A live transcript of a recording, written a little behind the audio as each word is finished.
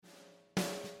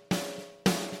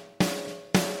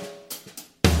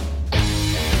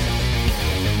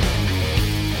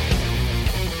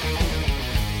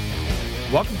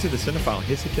Welcome to the Cinephile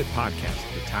Hissy Fit Podcast,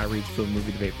 the Ty Reed's film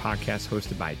movie debate podcast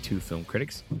hosted by two film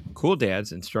critics, cool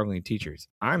dads, and struggling teachers.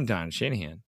 I'm Don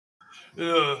Shanahan.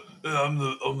 I'm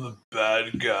the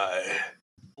bad guy.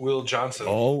 Will Johnson.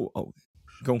 Oh,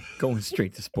 going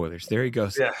straight to spoilers. There he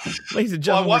goes. Yeah. Ladies and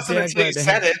Well, gentlemen, it wasn't until you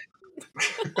said it.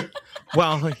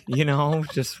 Well,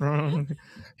 just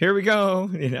here we go.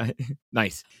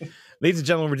 Nice. Ladies and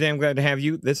gentlemen, we're damn glad to have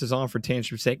you. This is all for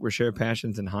Tantrum's sake. We share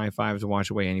passions and high fives to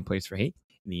wash away any place for hate.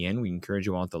 In the end, we encourage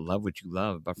you all to love what you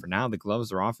love. But for now, the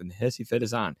gloves are off and the hissy fit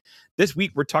is on. This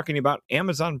week, we're talking about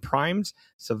Amazon Prime's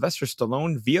Sylvester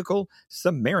Stallone vehicle,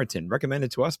 Samaritan, recommended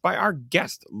to us by our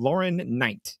guest, Lauren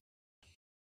Knight.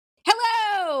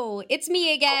 Hello! It's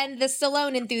me again, the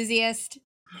Stallone enthusiast.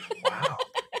 Wow.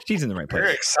 She's in the right place.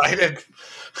 Very excited.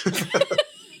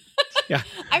 Yeah.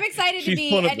 I'm excited to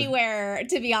be anywhere,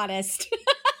 to be honest.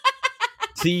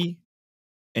 See?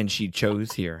 And she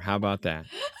chose here. How about that?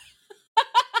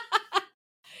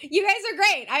 You guys are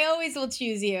great. I always will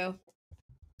choose you.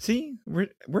 See? We're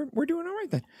doing all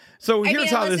right then. So here's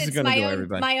how this is going to go,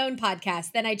 everybody. My own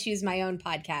podcast, then I choose my own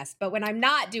podcast. But when I'm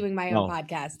not doing my own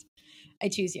podcast, I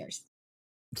choose yours.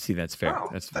 See, that's fair. Wow,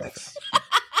 that's fair. thanks.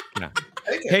 Yeah.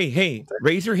 Hey,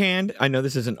 raise your hand. I know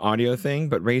this is an audio thing,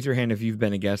 but raise your hand if you've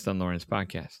been a guest on Lauren's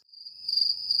podcast.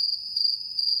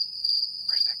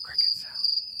 Where's that cricket sound?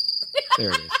 There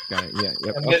it is. Got it. Yeah.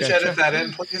 Yep. Mitch, edit that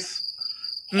in, please.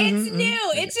 It's new.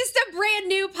 It's just a brand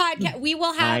new podcast. We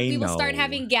will start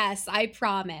having guests. I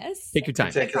promise. Take your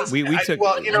time. We took.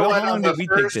 Well, you know what? How long did we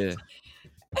take to?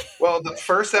 Well, the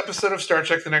first episode of Star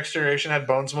Trek: The Next Generation had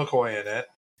Bones McCoy in it.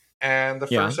 And the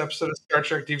first episode of Star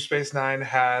Trek Deep Space Nine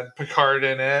had Picard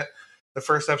in it. The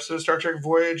first episode of Star Trek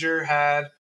Voyager had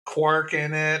Quark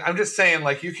in it. I'm just saying,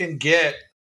 like, you can get,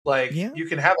 you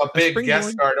can have a big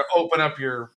guest star to open up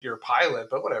your pilot,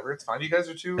 but whatever, it's fine. You guys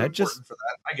are too important for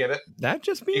that. I get it. That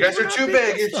just means you guys are too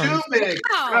big. You're too big.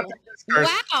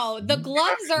 Wow. The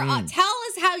gloves are on. Tell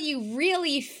us how you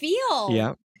really feel.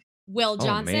 Yeah. Will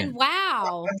Johnson.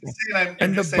 Wow.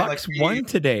 And the Bucks won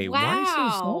today. Wow. Why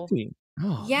so salty?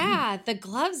 Oh, yeah, man. The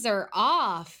gloves are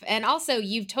off. And also,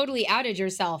 you've totally outed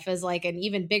yourself as like an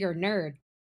even bigger nerd.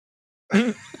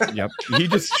 Yep. He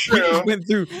just went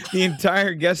through the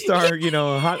entire guest star,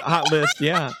 hot list.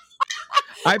 Yeah.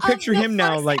 I picture him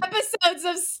now like episodes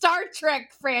of Star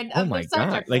Trek friend. Oh my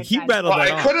god! Like he rattled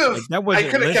that off. I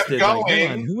could have kept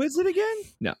going. Like, who is it again?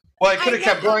 No. Well, I could have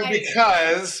kept going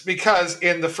because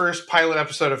in the first pilot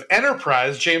episode of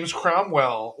Enterprise, James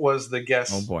Cromwell was the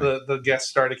guest, the guest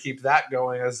star to keep that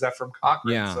going as Zephram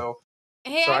Cochrane. Yeah. So,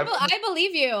 I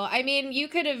believe you. I mean, you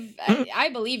could have. I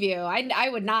believe you. I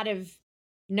would not have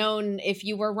known if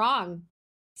you were wrong.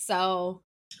 So.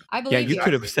 I believe you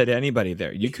could have said anybody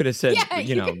there. You could have said,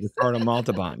 Ricardo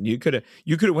Montalban. You could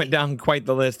have went down quite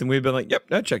the list, and we'd been like, "Yep,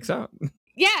 that checks out."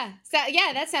 Yeah,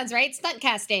 that sounds right. Stunt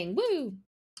casting, woo.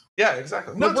 Yeah,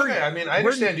 exactly. No, it's okay. I mean, I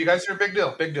understand. You guys are a big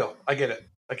deal. Big deal. I get it.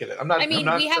 I'm not.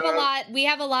 We have a lot. We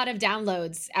have a lot of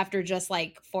downloads after just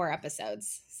like 4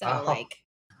 episodes. So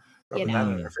rubbing that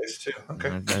in their face too. Okay,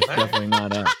 that's definitely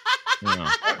not us.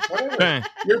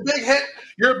 You're a big hit.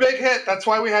 You're a big hit. That's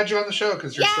why we had you on the show,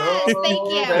 because you're so big.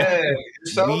 You're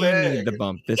so big. Need the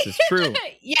bump. This is true.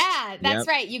 Yeah, that's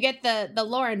right. You get the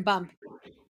Lauren bump.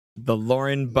 The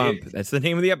Lauren bump. That's the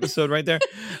name of the episode right there.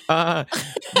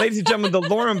 Ladies and gentlemen, the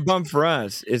Lauren bump for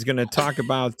us is going to talk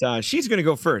about, she's going to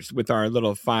go first with our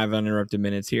little 5 uninterrupted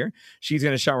minutes here. She's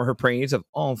going to shower her praise of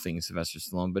all things Sylvester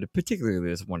Stallone, but particularly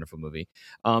this wonderful movie.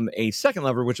 A second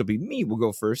lover, which will be me, will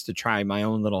go first to try my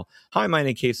own little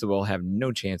high-minded case that will have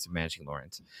no chance of matching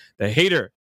Lawrence. The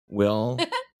hater, Will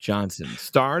Johnson,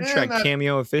 Star Trek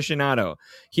cameo aficionado.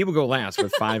 He will go last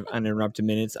with 5 uninterrupted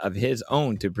minutes of his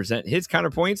own to present his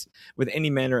counterpoints with any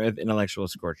manner of intellectual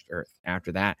scorched earth.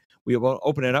 After that, we will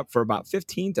open it up for about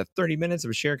 15 to 30 minutes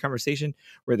of a shared conversation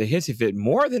where the hissy fit,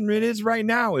 more than it is right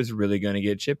now, is really going to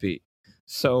get chippy.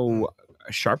 So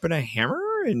sharpen a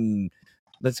hammer and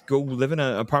let's go live in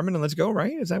an apartment and let's go,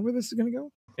 right? Is that where this is going to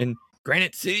go? In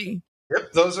Granite City?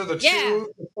 Yep, those are the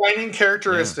two defining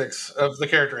characteristics of the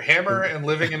character: hammer and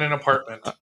living in an apartment.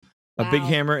 A big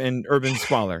hammer and urban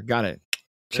squalor. Got it.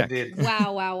 Check. Indeed.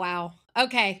 Wow.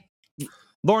 Okay.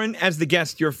 Lauren, as the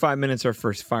guest, your 5 minutes are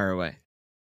first. Fire away.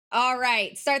 All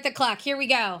right. Start the clock. Here we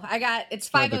go. It's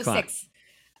 5:06.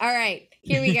 All right.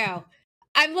 Here we go.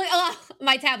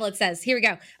 My tablet says, here we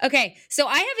go. Okay. So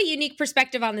I have a unique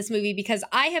perspective on this movie because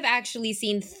I have actually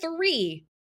seen 3,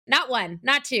 not 1,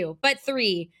 not 2, but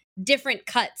 3 different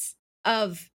cuts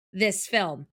of this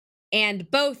film,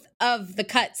 and both of the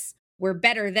cuts were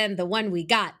better than the one we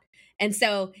got. And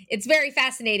so it's very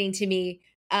fascinating to me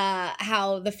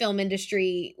how the film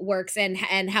industry works and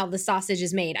how the sausage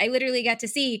is made. I literally got to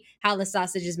see how the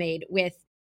sausage is made with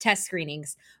test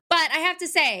screenings. But I have to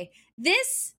say,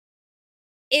 this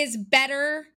is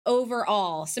better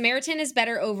overall. Samaritan is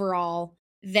better overall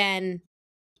than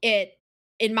it,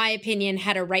 in my opinion,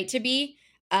 had a right to be.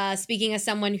 Speaking as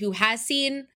someone who has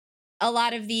seen a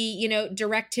lot of the,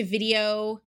 direct to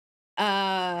video,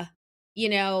 Stallone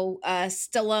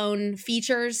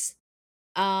features.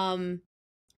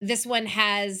 This one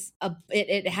has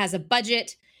it has a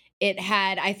budget.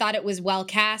 I thought it was well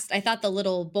cast. I thought the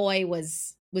little boy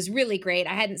was really great.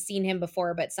 I hadn't seen him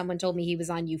before, but someone told me he was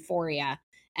on Euphoria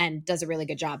and does a really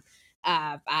good job.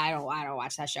 I don't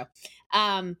watch that show.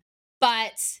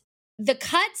 But the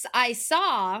cuts I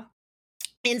saw,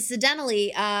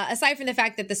 incidentally, aside from the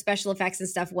fact that the special effects and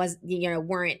stuff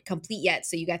weren't complete yet,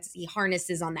 so you got to see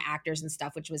harnesses on the actors and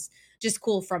stuff, which was just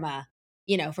cool from a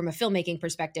filmmaking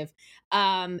perspective.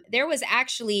 There was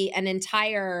actually an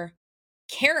entire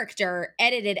character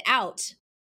edited out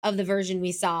of the version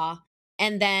we saw.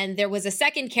 And then there was a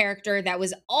second character that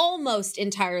was almost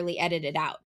entirely edited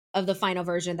out of the final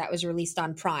version that was released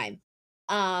on Prime.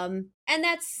 And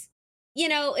that's,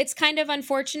 it's kind of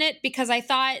unfortunate because I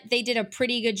thought they did a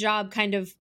pretty good job kind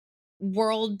of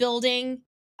world building.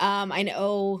 I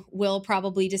know Will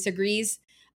probably disagrees.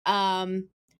 But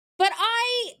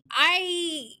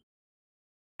I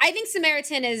think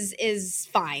Samaritan is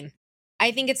fine.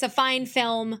 I think it's a fine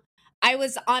film. I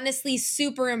was honestly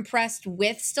super impressed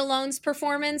with Stallone's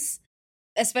performance,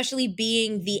 especially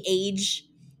being the age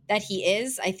that he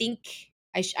is. I think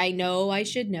I know I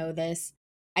should know this.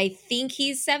 I think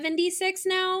he's 76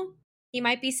 now. He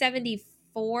might be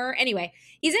 74. Anyway,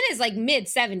 he's in his mid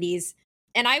 70s,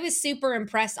 and I was super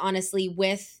impressed, honestly,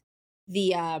 with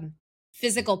the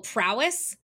physical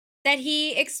prowess that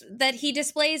he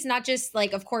displays. Not just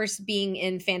of course, being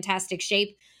in fantastic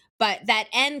shape, but that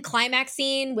end climax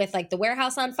scene with the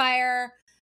warehouse on fire,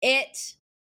 it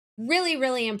really,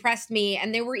 really impressed me.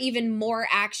 And there were even more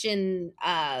action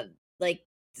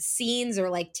scenes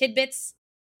or tidbits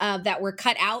that were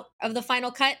cut out of the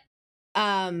final cut.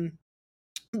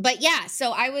 But yeah,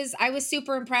 so I was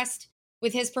super impressed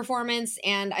with his performance,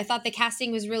 and I thought the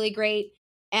casting was really great.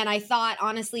 And I thought,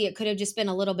 honestly, it could have just been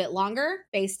a little bit longer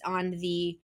based on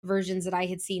the versions that I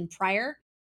had seen prior.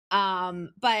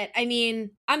 But I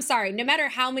mean, I'm sorry, no matter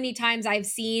how many times I've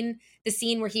seen the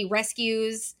scene where he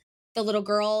rescues the little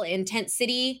girl in Tent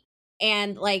City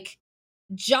and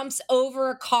jumps over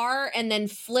a car and then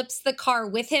flips the car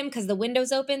with him because the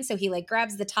window's open. So he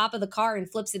grabs the top of the car and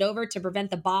flips it over to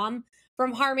prevent the bomb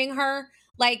from harming her.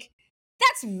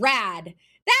 That's rad.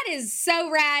 That is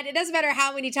so rad. It doesn't matter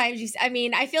how many times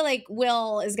I feel like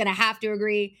Will is going to have to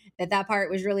agree that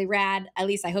part was really rad. At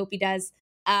least I hope he does.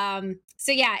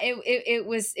 So yeah, it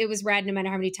was rad no matter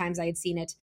how many times I had seen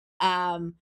it.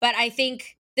 But I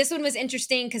think this one was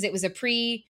interesting because it was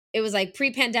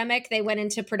pre-pandemic. They went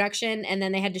into production and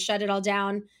then they had to shut it all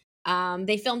down.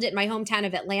 They filmed it in my hometown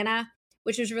of Atlanta,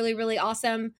 which was really, really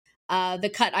awesome. The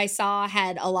cut I saw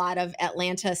had a lot of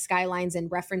Atlanta skylines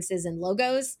and references and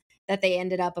logos that they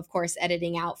ended up, of course,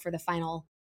 editing out for the final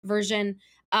version.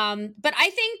 But I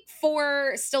think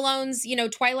for Stallone's,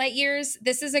 Twilight years,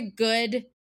 this is a good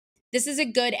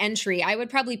entry. I would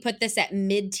probably put this at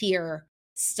mid-tier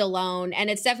Stallone, and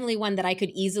it's definitely one that I could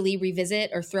easily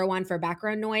revisit or throw on for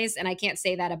background noise, and I can't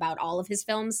say that about all of his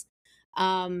films.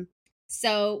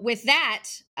 So with that,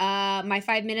 my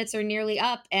 5 minutes are nearly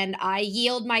up, and I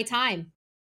yield my time.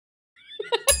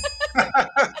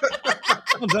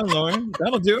 Well done, Lauren.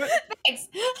 That'll do it. Thanks.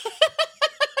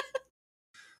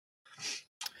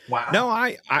 Wow. No,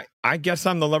 I guess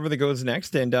I'm the lover that goes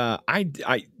next, and I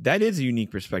that is a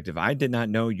unique perspective. I did not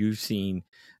know you've seen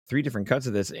 3 different cuts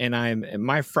of this, and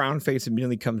my frown face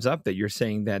immediately comes up that you're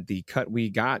saying that the cut we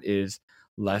got is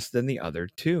less than the other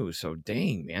 2. So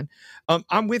dang, man.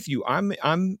 I'm with you. I'm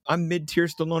mid-tier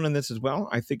Stallone on this as well.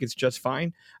 I think it's just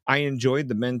fine. I enjoyed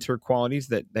the mentor qualities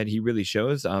that he really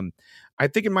shows. I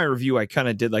think in my review I kind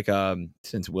of did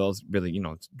since Will's really,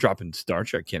 dropping Star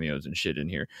Trek cameos and shit in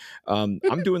here. I'm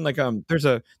doing there's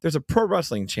a pro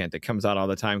wrestling chant that comes out all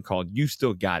the time called "You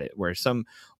Still Got It," where some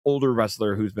older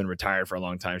wrestler who's been retired for a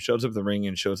long time shows up in the ring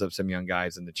and shows up some young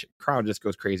guys, and the crowd just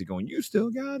goes crazy going, "You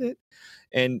still got it."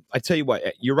 And I tell you what,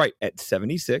 you're right. At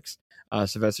 76,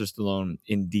 Sylvester Stallone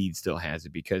indeed still has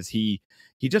it, because he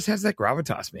just has that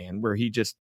gravitas, man, where he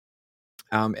just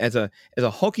as a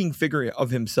hulking figure of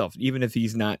himself, even if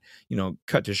he's not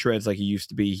cut to shreds like he used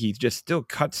to be, he just still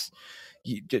cuts.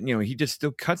 He just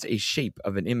still cuts a shape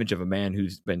of an image of a man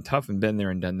who's been tough and been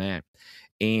there and done that.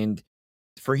 And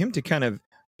for him to kind of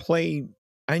play,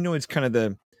 I know it's kind of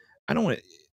I don't want to.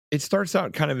 It starts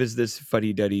out kind of as this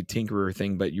fuddy-duddy tinkerer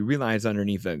thing, but you realize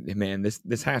underneath that, man,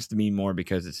 this has to mean more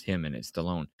because it's him and it's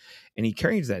Stallone, and he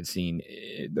carries that scene,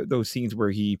 those scenes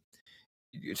where he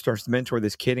starts to mentor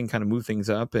this kid and kind of move things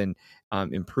up and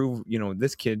improve,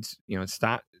 this kid's,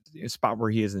 spot where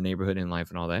he is in the neighborhood in life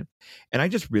and all that. And I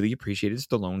just really appreciated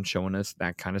Stallone showing us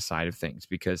that kind of side of things,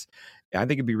 because I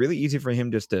think it'd be really easy for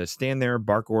him just to stand there,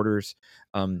 bark orders,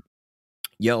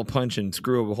 yell, punch, and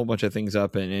screw a whole bunch of things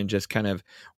up and just kind of,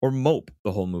 or mope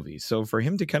the whole movie. So for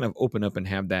him to kind of open up and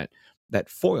have that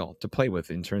foil to play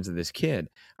with in terms of this kid,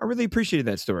 I really appreciated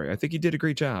that story. I think he did a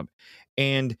great job.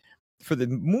 And for the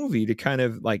movie to kind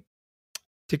of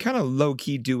low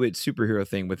key do its superhero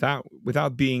thing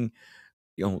without being,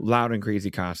 loud and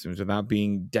crazy costumes, without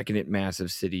being decadent,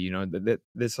 massive city,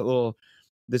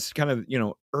 this kind of,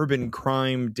 urban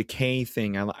crime decay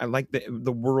thing. I like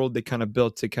the world they kind of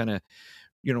built to kind of,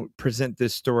 present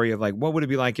this story of like, what would it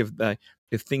be like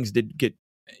if things did get,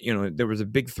 there was a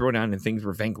big throwdown and things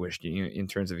were vanquished, in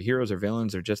terms of heroes or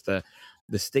villains or just the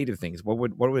state of things. What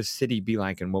would a city be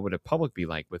like, and what would a public be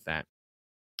like with that,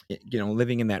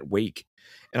 living in that wake?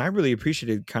 And I really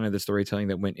appreciated kind of the storytelling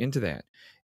that went into that,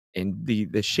 and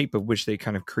the shape of which they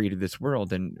kind of created this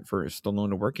world, and for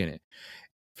Stallone to work in it.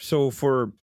 So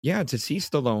to see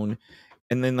Stallone,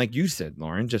 and then like you said,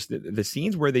 Lauren, just the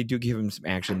scenes where they do give him some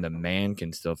action, the man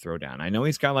can still throw down. I know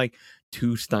he's got like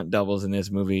 2 stunt doubles in this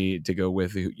movie to go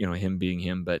with, him being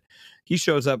him, but he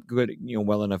shows up good,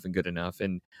 well enough and good enough.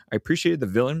 And I appreciated the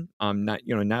villain, not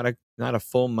a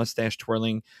full mustache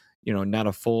twirling, not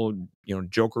a full,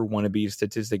 Joker wannabe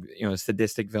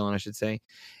sadistic villain, I should say.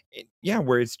 Yeah,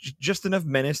 where it's just enough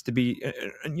menace to be,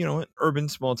 an urban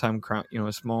small time crime,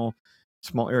 a small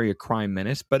area crime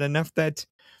menace, but enough that,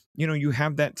 you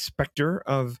have that specter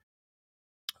of,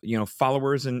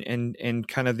 followers and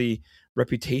kind of the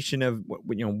reputation of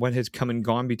what has come and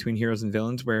gone between heroes and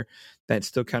villains, where that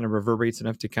still kind of reverberates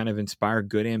enough to kind of inspire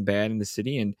good and bad in the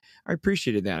city. And I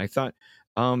appreciated that. I thought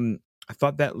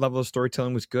that level of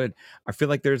storytelling was good. I feel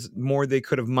like there's more they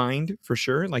could have mined, for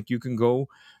sure. Like, you can go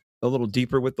a little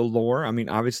deeper with the lore. I mean,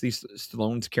 obviously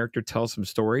Stallone's character tells some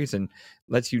stories and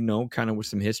lets kind of with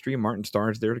some history. Martin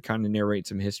Starr's there to kind of narrate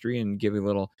some history and give a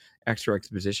little extra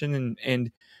exposition.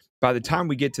 And by the time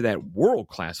we get to that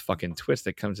world-class fucking twist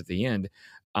that comes at the end,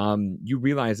 you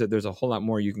realize that there's a whole lot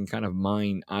more you can kind of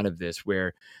mine out of this,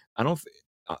 where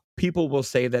people will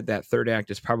say that third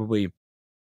act is probably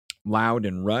loud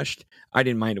and rushed. I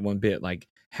didn't mind it one bit. Like,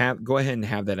 go ahead and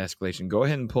have that escalation. Go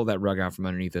ahead and pull that rug out from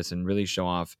underneath us and really show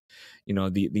off,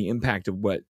 the impact of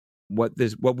what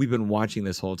we've been watching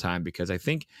this whole time. Because I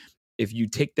think if you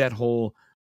take that whole,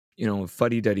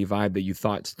 fuddy-duddy vibe that you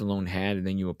thought Stallone had, and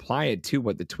then you apply it to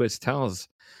what the twist tells,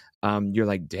 you're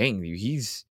like, dang,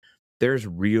 there's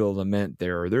real lament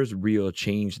there, or there's real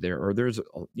change there, or there's,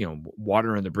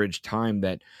 water on the bridge time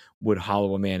that would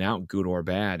hollow a man out, good or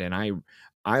bad. And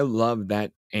I love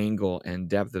that angle and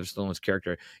depth of Stallone's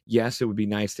character. Yes, it would be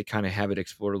nice to kind of have it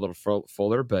explored a little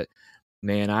fuller, but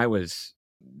man,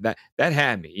 that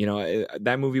had me.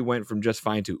 That movie went from just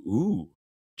fine to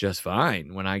just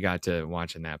fine when I got to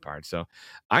watching that part. So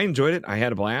I enjoyed it. I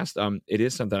had a blast. It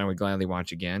is something I would gladly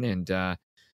watch again. And I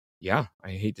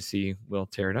hate to see Will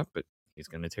tear it up, but he's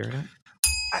going to tear it up.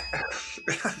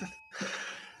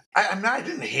 I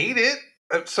didn't hate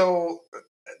it. So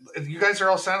you guys are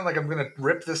all sounding like I'm going to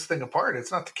rip this thing apart.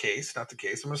 It's not the case. I'm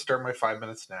going to start my 5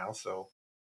 minutes now. So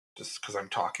just because I'm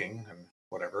talking and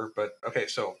whatever. But okay,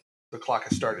 so the clock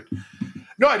has started.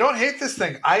 No, I don't hate this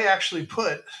thing. I actually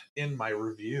put in my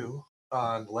review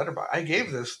on Letterboxd, I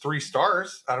gave this 3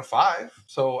 stars out of 5.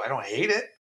 So I don't hate it.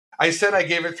 I said I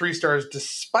gave it 3 stars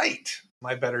despite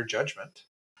my better judgment.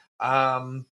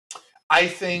 I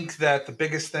think that the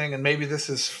biggest thing, and maybe this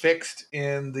is fixed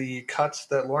in the cuts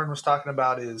that Lauren was talking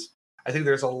about, is I think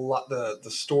there's a lot, the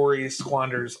story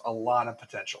squanders a lot of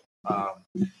potential.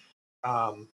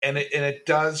 And it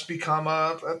does become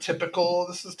a typical,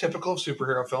 this is typical of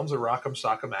superhero films, a rock'em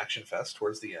sock'em action fest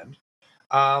towards the end.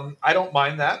 I don't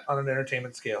mind that on an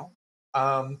entertainment scale.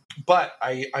 But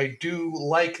I do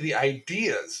like the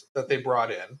ideas that they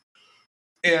brought in.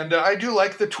 And I do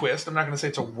like the twist. I'm not going to say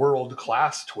it's a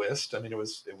world-class twist. I mean, it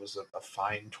was a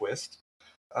fine twist.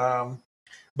 But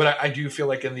I do feel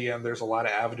like in the end, there's a lot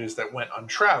of avenues that went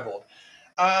untraveled.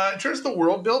 In terms of the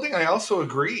world building, I also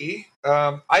agree.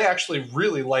 I actually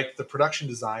really like the production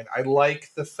design. I like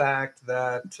the fact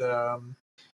that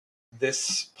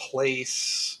this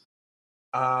place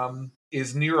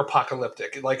is near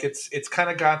apocalyptic. Like it's kind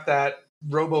of got that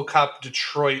RoboCop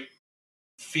Detroit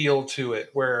feel to it,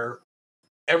 where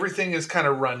everything is kind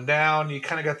of run down. You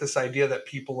kind of got this idea that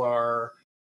people are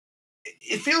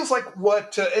it feels like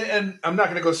what, and I'm not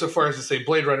going to go so far as to say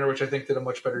Blade Runner, which I think did a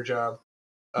much better job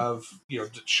of,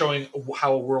 showing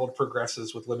how a world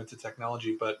progresses with limited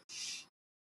technology. But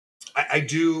I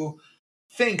do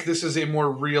think this is a more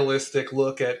realistic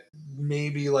look at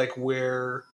maybe like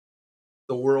where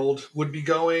the world would be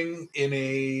going in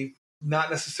a, not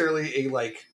necessarily a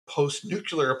like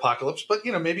post-nuclear apocalypse, but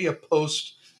maybe a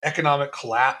post-economic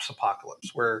collapse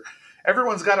apocalypse where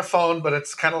everyone's got a phone, but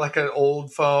it's kind of like an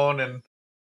old phone, and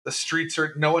the streets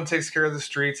are, no one takes care of the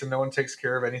streets and no one takes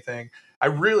care of anything. I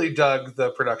really dug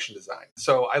the production design.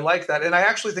 So I like that. And I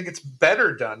actually think it's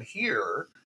better done here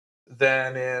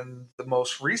than in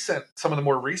some of the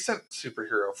more recent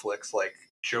superhero flicks like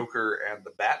Joker and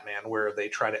the Batman, where they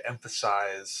try to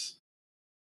emphasize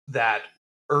that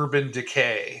urban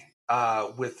decay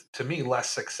with, to me, less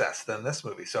success than this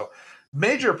movie. So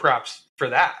major props for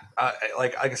that.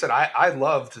 Like I said, I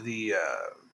loved the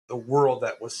world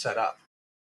that was set up.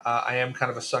 I am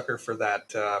kind of a sucker for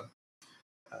that,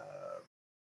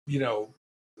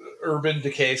 urban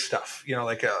decay stuff.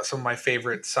 Like some of my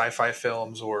favorite sci-fi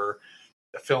films, or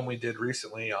a film we did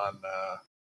recently on a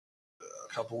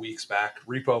couple weeks back,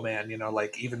 Repo Man.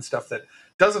 Like even stuff that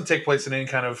doesn't take place in any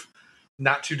kind of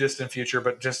not too distant future,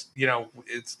 but just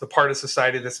it's the part of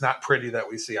society that's not pretty that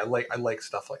we see. I like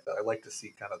stuff like that. I like to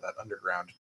see kind of that underground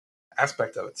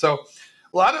aspect of it. So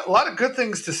a lot of good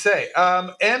things to say.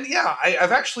 And yeah,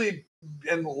 I've actually,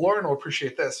 and Lauren will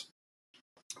appreciate this,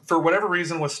 for whatever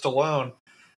reason with Stallone,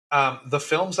 the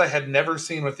films I had never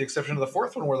seen, with the exception of the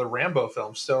fourth one, were the Rambo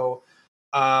films. So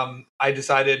I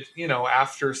decided,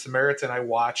 after Samaritan, I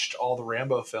watched all the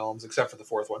Rambo films except for the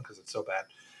fourth one because it's so bad.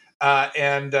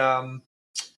 I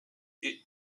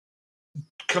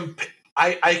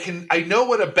know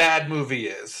what a bad movie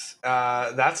is.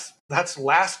 That's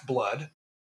Last Blood.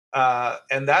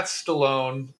 And that's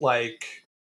Stallone, like,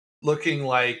 looking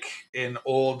like an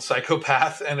old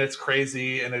psychopath, and it's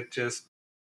crazy, and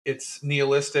it's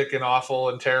nihilistic and awful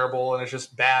and terrible, and it's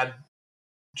just bad,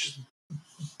 just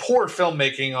poor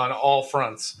filmmaking on all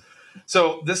fronts.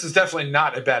 So this is definitely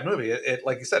not a bad movie. It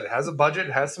like you said, it has a budget,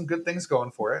 it has some good things going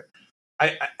for it.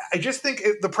 I just think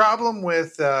the problem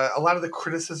with a lot of the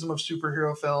criticism of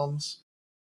superhero films,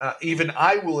 even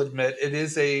I will admit, it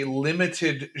is a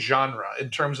limited genre in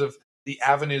terms of the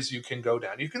avenues you can go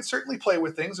down. You can certainly play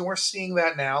with things, and we're seeing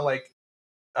that now, like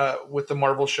with the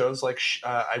Marvel shows. Like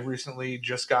I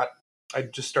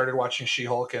just started watching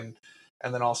She-Hulk, and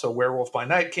then also Werewolf by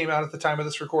Night came out at the time of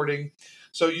this recording.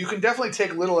 So you can definitely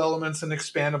take little elements and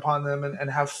expand upon them and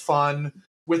have fun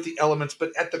with the elements.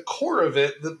 But at the core of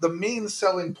it, the main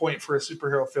selling point for a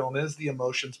superhero film is the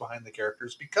emotions behind the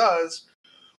characters, because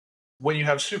when you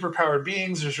have superpowered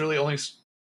beings, there's really only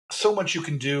so much you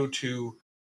can do to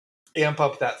amp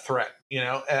up that threat,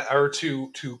 or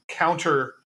to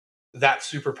counter that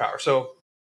superpower. So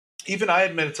even I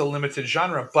admit it's a limited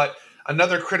genre, but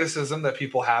another criticism that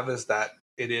people have is that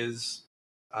it is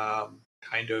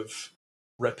kind of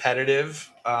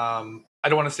repetitive. I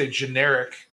don't want to say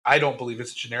generic. I don't believe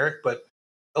it's generic, but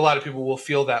a lot of people will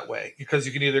feel that way, because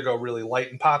you can either go really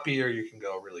light and poppy, or you can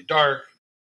go really dark.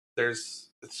 It's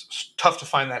tough to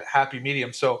find that happy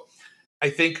medium. So I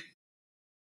think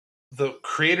the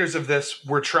creators of this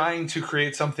were trying to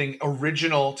create something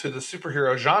original to the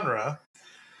superhero genre.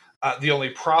 The only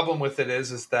problem with it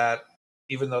is that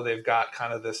even though they've got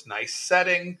kind of this nice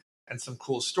setting and some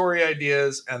cool story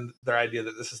ideas, and their idea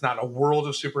that this is not a world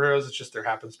of superheroes, it's just there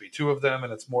happens to be two of them,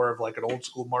 and it's more of like an old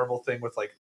school Marvel thing with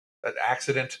like an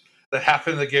accident that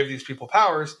happened that gave these people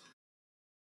powers.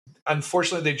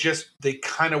 Unfortunately, they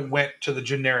kind of went to the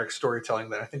generic storytelling.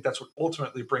 That I think that's what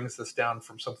ultimately brings this down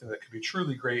from something that could be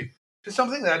truly great to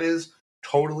something that is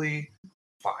totally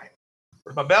fine.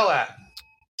 Where's my bell at?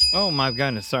 Oh my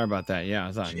goodness, sorry about that. Yeah,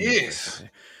 I thought. Jeez.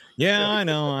 Yeah, I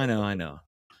know. All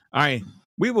right,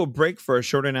 we will break for a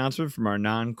short announcement from our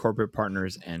non-corporate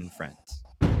partners and friends.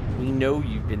 We know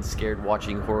you've been scared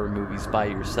watching horror movies by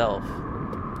yourself.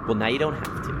 Well, now you don't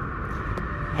have to.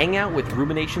 Hang out with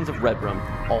Ruminations of Redrum,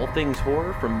 all things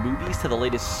horror, from movies to the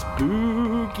latest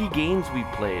spooky games we've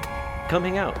played. Come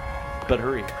hang out, but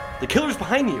hurry, the killer's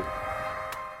behind you.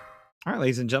 All right,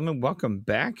 ladies and gentlemen, welcome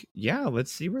back. Yeah,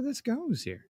 let's see where this goes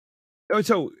here. Oh,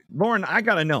 so Lauren, I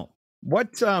gotta know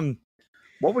what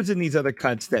was in these other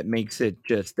cuts that makes it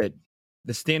just that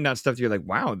the standout stuff. You're like,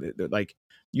 wow, like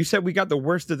you said, we got the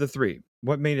worst of the three.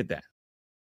 What made it that?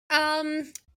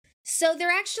 So there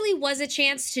actually was a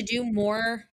chance to do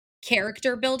more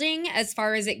character building as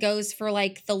far as it goes for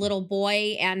like the little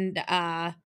boy and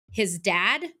his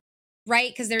dad,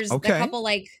 right? Because there's a couple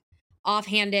like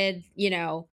offhanded,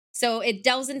 So it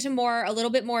delves into a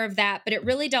little bit more of that, but it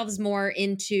really delves more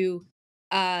into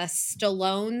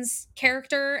Stallone's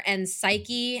character and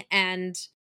psyche and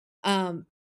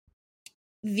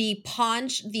the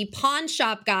pawn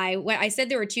shop guy. When I said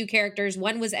there were two characters,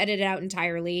 one was edited out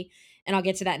entirely, and I'll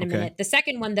get to that in a minute. The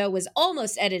second one, though, was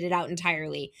almost edited out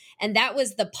entirely, and that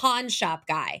was the pawn shop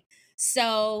guy.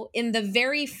 So in the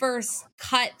very first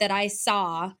cut that I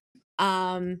saw,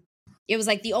 it was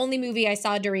like the only movie I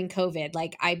saw during COVID.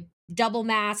 Like I double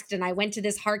masked and I went to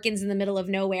this Harkins in the middle of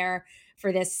nowhere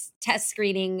for this test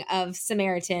screening of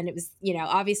Samaritan. It was,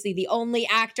 obviously the only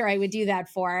actor I would do that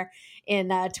for in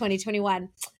 2021.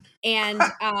 And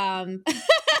I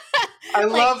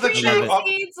love that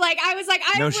scenes, like I was like,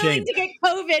 I'm willing to get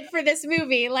COVID for this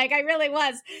movie. Like I really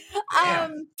was.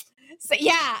 So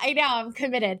yeah, I know I'm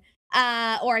committed.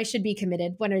 Or I should be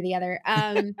committed, one or the other.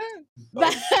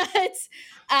 But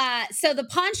so the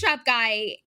pawn shop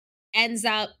guy ends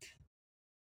up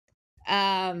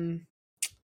a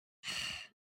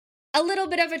little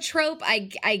bit of a trope,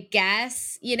 I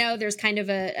guess. There's kind of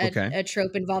a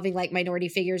trope involving like minority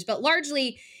figures, but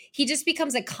largely he just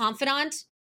becomes a confidant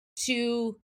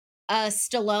to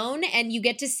Stallone, and you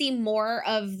get to see more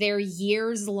of their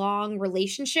years-long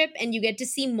relationship, and you get to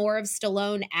see more of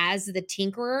Stallone as the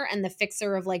tinkerer and the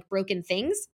fixer of like broken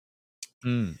things.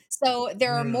 So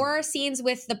there are more scenes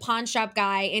with the pawn shop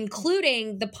guy,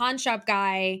 including the pawn shop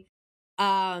guy.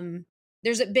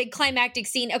 There's a big climactic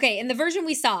scene. Okay, in the version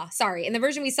we saw,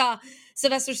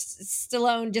 Sylvester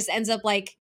Stallone just ends up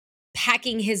like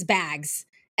packing his bags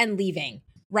and leaving,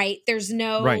 right? There's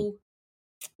no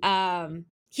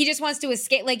he just wants to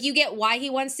escape. Like you get why he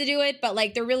wants to do it, but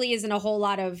like there really isn't a whole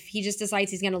lot of, he just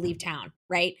decides he's going to leave town,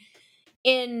 right?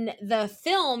 In the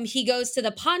film, he goes to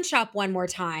the pawn shop one more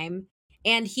time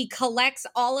and he collects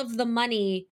all of the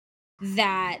money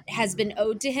that has been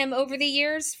owed to him over the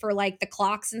years for like the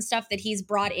clocks and stuff that he's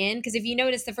brought in. Because if you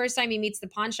notice, the first time he meets the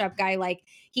pawn shop guy, like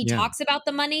he talks about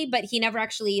the money, but he never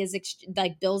actually is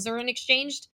like bills are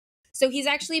exchanged. So he's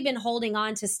actually been holding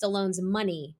on to Stallone's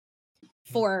money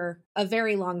for a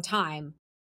very long time.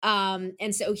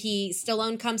 And so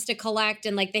Stallone comes to collect,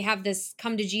 and like they have this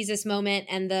come to Jesus moment,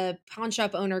 and the pawn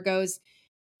shop owner goes,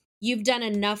 "You've done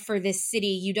enough for this city.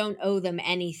 You don't owe them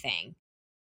anything."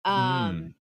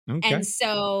 And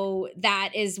so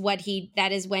that is when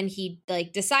he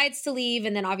like decides to leave,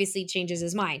 and then obviously changes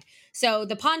his mind. So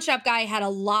the pawn shop guy had a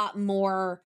lot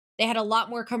more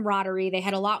camaraderie. They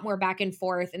had a lot more back and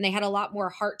forth, and they had a lot more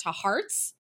heart to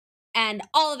hearts, and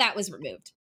all of that was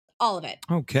removed. All of it.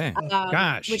 Okay.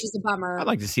 Gosh. Which is a bummer. I'd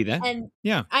like to see that. And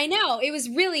yeah, I know it was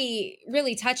really,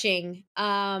 really touching.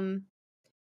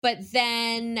 But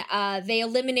then they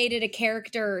eliminated a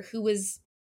character who was,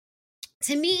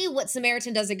 to me, what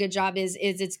Samaritan does a good job is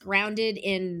it's grounded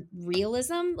in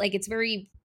realism. Like it's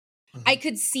very, I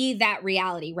could see that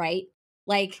reality, right?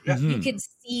 Like you could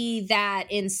see that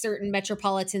in certain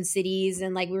metropolitan cities,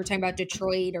 and like we were talking about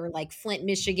Detroit or like Flint,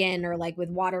 Michigan, or like with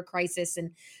water crisis.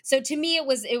 And so to me, it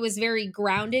was very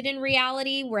grounded in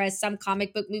reality, whereas some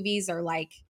comic book movies are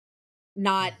like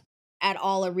not at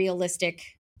all a realistic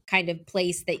kind of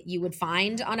place that you would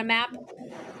find on a map.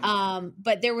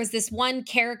 But there was this one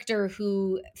character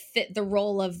who fit the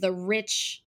role of the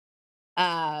rich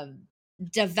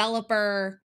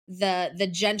developer,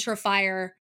 the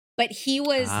gentrifier. But he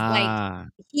was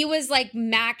like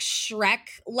Max Schreck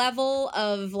level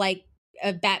of like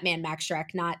a Batman Max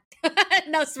Schreck, not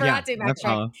Nosferatu Max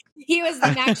Schreck. He was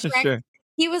the Max Schreck. Sure.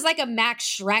 He was like a Max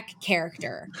Schreck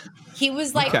character. He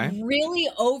was like really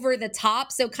over the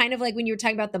top. So kind of like when you were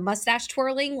talking about the mustache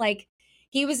twirling, like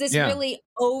he was this really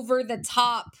over the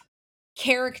top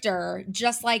character,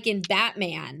 just like in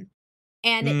Batman.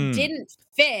 And it didn't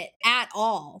fit at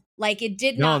all. Like it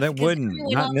did not. No, that wouldn't.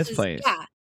 Not in this place. Yeah.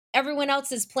 Everyone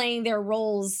else is playing their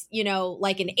roles,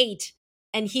 like an 8,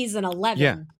 and he's an 11.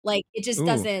 Yeah. Like it just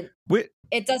doesn't.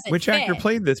 It doesn't. Which fit. Actor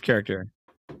played this character?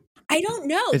 I don't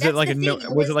know. Is it like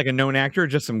was it like a known actor or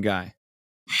just some guy?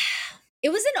 It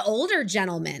was an older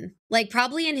gentleman, like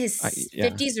probably in his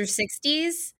 50s or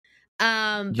 60s.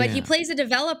 But he plays a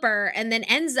developer and then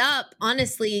ends up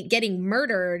honestly getting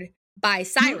murdered by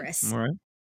Cyrus. All right.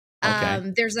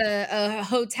 Okay. There's a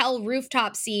hotel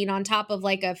rooftop scene on top of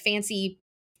like a fancy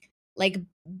like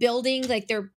building, like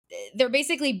they're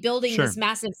basically building this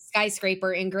massive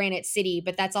skyscraper in Granite City,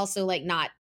 but that's also like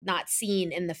not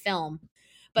seen in the film.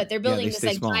 But they're building this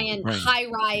like giant high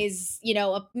rise,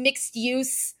 a mixed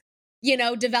use,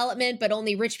 development, but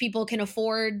only rich people can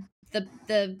afford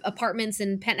the apartments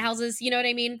and penthouses, you know what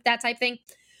I mean? That type thing.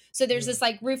 So there's this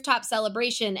like rooftop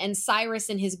celebration, and Cyrus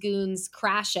and his goons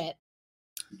crash it.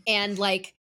 And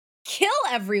like kill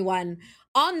everyone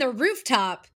on the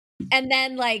rooftop, and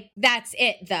then like that's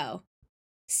it though.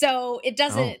 So it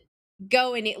doesn't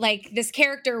go any, like this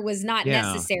character was not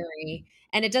necessary,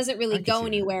 and it doesn't really go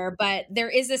anywhere. But there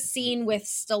is a scene with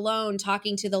Stallone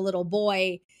talking to the little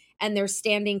boy, and they're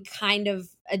standing kind of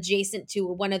adjacent to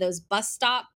one of those bus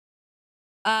stop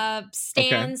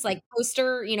stands, like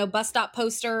poster, bus stop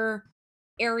poster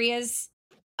areas.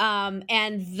 And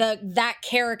that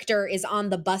character is on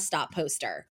the bus stop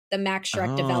poster, the Max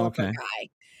Shrek developer guy.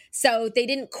 So they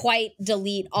didn't quite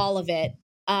delete all of it.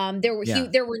 There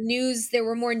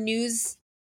were more news.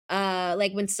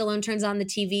 Like when Stallone turns on the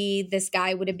TV, this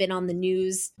guy would have been on the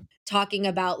news talking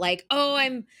about like, oh,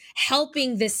 I'm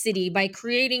helping this city by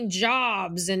creating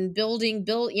jobs and building,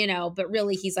 but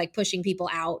really he's like pushing people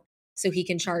out so he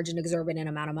can charge an exorbitant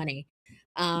amount of money.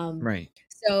 Right.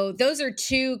 So those are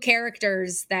two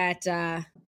characters that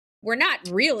were not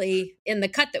really in the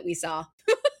cut that we saw.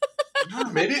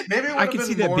 Maybe it I could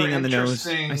see that being on the nose.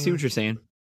 I see what you're saying.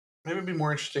 Maybe it'd be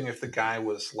more interesting if the guy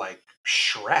was like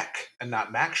Shrek and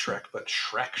not Max Shrek, but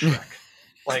Shrek.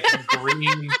 Like green.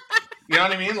 You know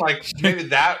what I mean? Like maybe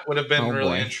that would have been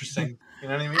really interesting. You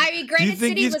know what I mean? I mean, Granite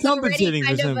City was already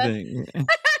kind of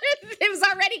it was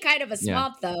already kind of a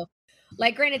swamp though.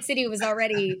 Like Granite City was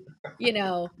already,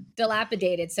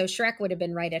 dilapidated. So Shrek would have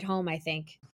been right at home, I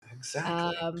think.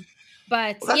 Exactly.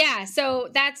 So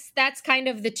that's kind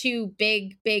of the two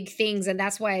big things. And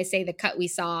that's why I say the cut we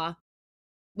saw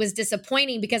was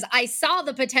disappointing, because I saw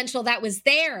the potential that was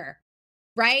there,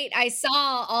 right? I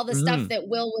saw all the stuff that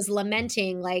Will was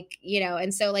lamenting, like,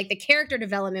 and so like the character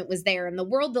development was there and the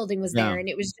world building was there. And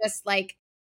it was just like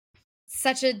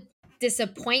such a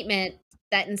disappointment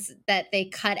that they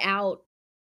cut out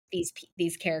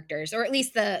these characters, or at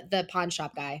least the pawn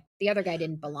shop guy. The other guy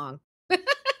didn't belong.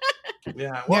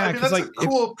 Yeah. Well, I mean, that's like a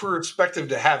cool perspective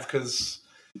to have, because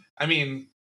I mean,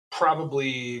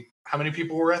 probably how many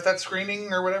people were at that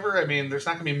screening or whatever? I mean, there's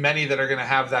not going to be many that are going to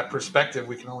have that perspective.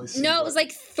 We can only see. No, it was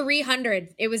like 300.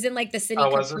 It was in like the Cine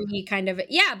Capri kind of.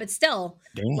 Yeah, but still,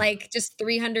 like just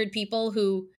 300 people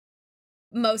who,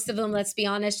 most of them, let's be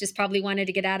honest, just probably wanted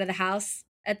to get out of the house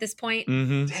at this point.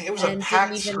 Dang, it was a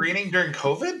packed screening during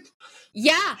COVID?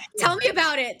 Yeah, tell me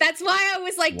about it. That's why I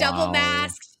was like double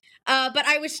masked. But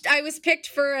I was picked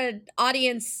for an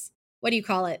audience. What do you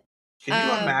call it?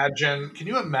 Can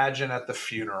you imagine at the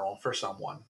funeral for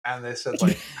someone, and they said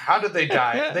like, how did they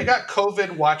die? They got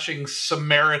COVID watching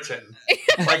Samaritan.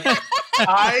 Like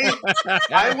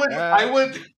I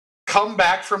would come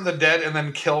back from the dead and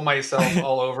then kill myself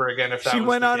all over again if that was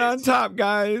went the case. on top,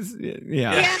 guys.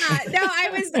 Yeah. No, I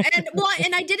was,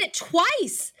 and I did it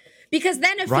twice, because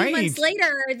then a few months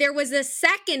later there was a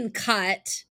second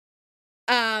cut.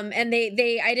 And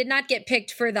I did not get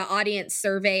picked for the audience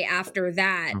survey after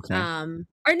that. Okay.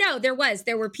 Or no,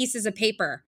 there were pieces of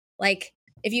paper. Like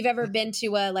if you've ever been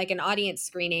to an audience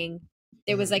screening,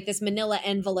 there was like this manila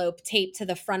envelope taped to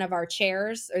the front of our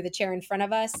chairs, or the chair in front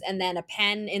of us, and then a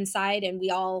pen inside, and we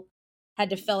all had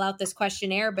to fill out this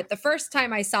questionnaire. But the first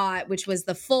time I saw it, which was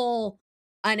the full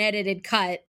unedited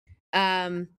cut,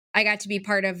 I got to be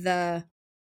part of the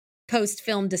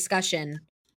post-film discussion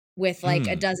with like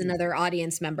a dozen other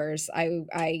audience members.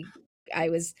 I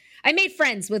made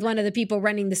friends with one of the people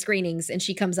running the screenings, and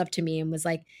she comes up to me and was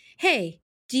like, "Hey,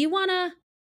 do you want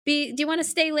to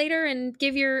stay later and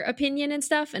give your opinion and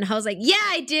stuff?" And I was like, "Yeah,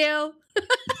 I do."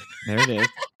 There it is.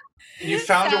 You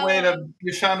found a way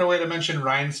to mention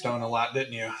Rhinestone a lot,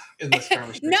 didn't you? In this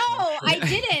conversation. No, I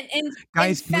didn't. And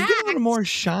guys, can we get a little more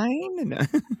shine?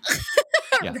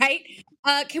 Right?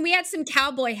 Can we add some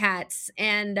cowboy hats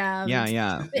and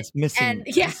it's missing,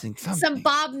 missing some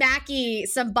Bob Mackie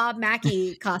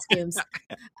costumes.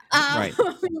 Right.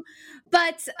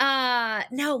 But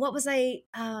no, what was I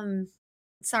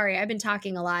sorry, I've been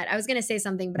talking a lot. I was gonna say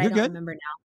something, but I don't remember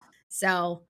now.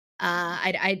 So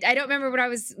I don't remember what I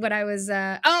was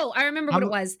I remember what it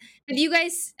was. Have you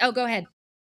guys go ahead.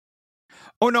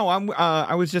 Oh no,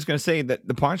 I was just gonna say that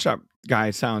the pawn shop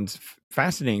guy sounds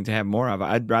fascinating to have more of.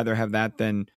 I'd rather have that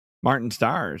than Martin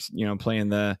Starrs, playing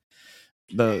the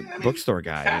bookstore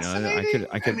guy.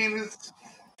 I could.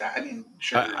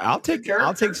 Sure. I'll take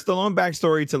Stallone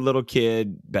backstory to little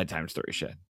kid bedtime story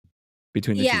shit.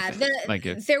 Between the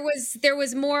two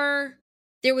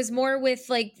there was more with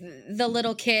like the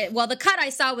little kid. Well, the cut I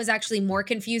saw was actually more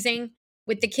confusing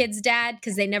with the kid's dad,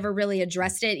 because they never really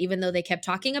addressed it, even though they kept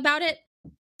talking about it.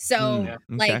 So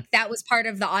like that was part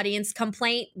of the audience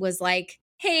complaint, was like,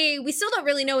 hey, we still don't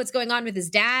really know what's going on with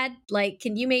his dad. Like,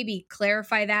 can you maybe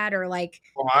clarify that, or like?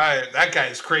 Well, that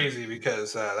guy's crazy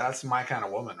because that's my kind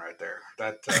of woman right there.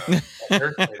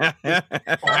 Fine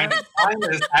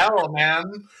as hell,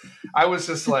 man. I was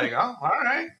just like, oh, all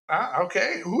right,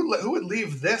 okay. Who would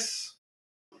leave this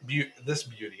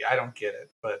beauty? I don't get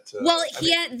it, but well,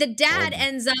 the dad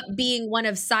ends up being one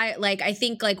of like I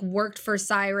think like worked for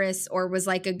Cyrus or was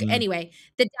like anyway.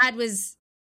 The dad was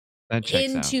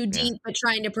in too deep, but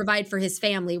trying to provide for his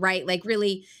family, right? Like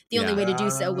really, the only way to do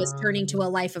so was turning to a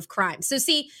life of crime. So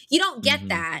see, you don't get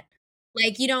that.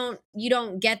 Like you don't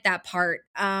get that part.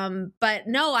 But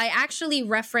no, I actually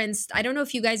referenced. I don't know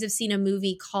if you guys have seen a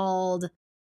movie called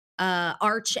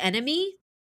Arch Enemy.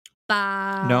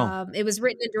 No, it was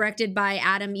written and directed by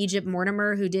Adam Egypt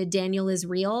Mortimer, who did Daniel is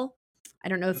Real. I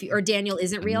don't know if or Daniel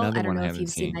Isn't Real. I don't know if you've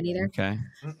seen that either. Okay.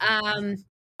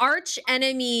 Arch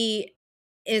Enemy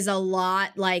is a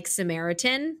lot like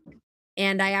Samaritan,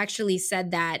 and I actually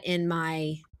said that in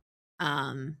my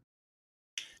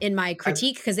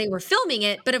critique because they were filming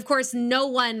it, but of course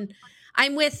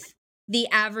I'm with the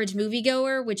average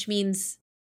moviegoer, which means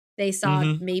they saw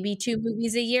maybe 2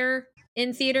 movies a year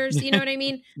in theaters, you know what I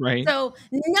mean? Right. So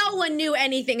no one knew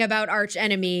anything about Arch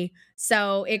Enemy,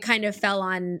 so it kind of fell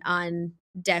on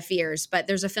deaf ears. But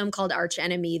there's a film called Arch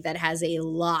Enemy that has a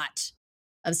lot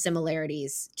of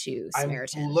similarities to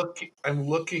Samaritan. I'm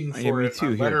looking for it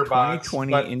on Letterboxd.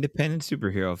 2020 independent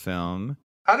superhero film.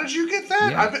 How did you get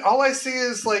that? Yeah. All I see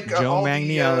is like Joe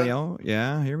Manganiello.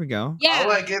 Yeah, here we go.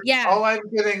 Yeah, all I'm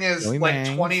getting is Joey like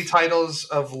Mangs. 20 titles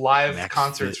of live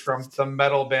concerts from the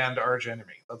metal band Arch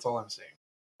Enemy. That's all I'm seeing.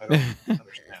 I don't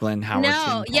understand. Glenn Howard.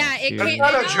 No, it's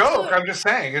not a joke. I'm just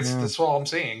saying that's all I'm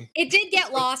seeing. It did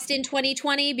get lost in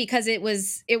 2020 because it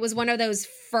was one of those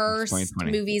first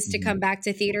movies to come back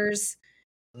to theaters,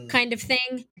 kind of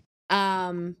thing.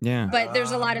 Yeah, but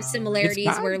there's a lot of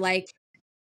similarities where like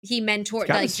he mentored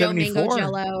like Joe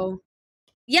Manganiello.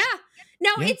 Yeah, no,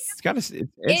 it's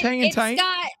hanging tight. It's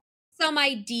got some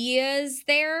ideas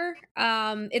there.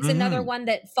 It's another one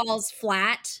that falls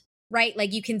flat. Right,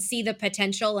 like you can see the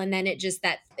potential, and then it just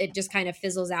kind of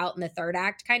fizzles out in the third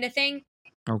act, kind of thing.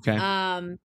 Okay.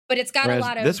 But it's got a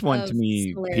lot of this one to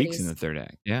me peaks in the third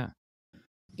act. Yeah.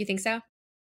 You think so?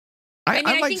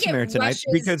 I like Samaritan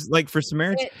because, like, for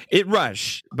Samaritan, it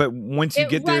rushed, but once you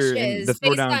get there and the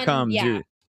throwdown comes, yeah.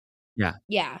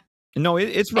 No,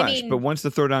 it's rushed, but once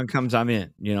the throwdown comes, I'm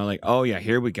in. You know, like, oh yeah,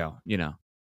 here we go. You know.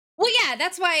 Well, yeah,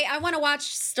 that's why I want to watch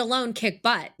Stallone kick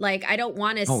butt. Like, I don't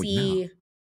want to see. No.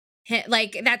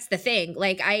 Like that's the thing.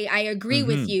 Like I agree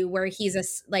with you where he's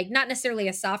not necessarily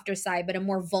a softer side, but a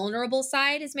more vulnerable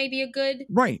side is maybe a good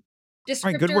descriptor.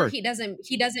 Right, good word. He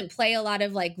doesn't play a lot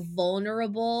of like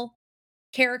vulnerable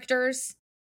characters.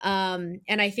 And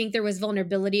I think there was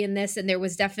vulnerability in this, and there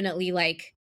was definitely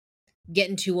like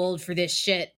getting too old for this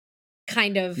shit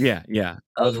kind of yeah.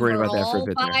 I was worried about that for a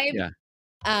bit there.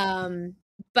 Yeah.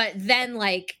 But then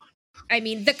like I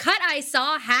mean the cut I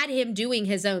saw had him doing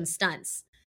his own stunts.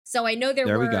 So I know there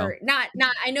were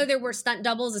I know there were stunt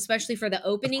doubles, especially for the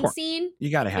opening scene. You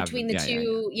got to have between the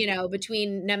two, you know,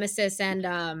 between Nemesis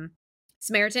and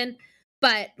Samaritan.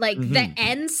 But like the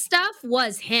end stuff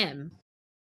was him.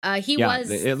 He was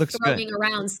throwing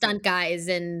around stunt guys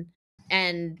and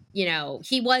you know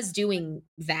he was doing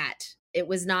that. It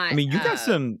was not. I mean, you got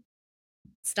some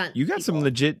stunt. You got people.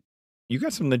 You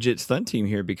got some legit stunt team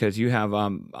here because you have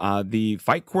the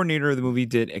fight coordinator of the movie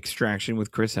did Extraction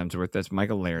with Chris Hemsworth. That's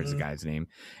Michael Laird's the guy's name.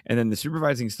 And then the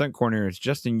supervising stunt coordinator is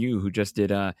Justin Yu, who just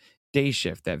did Day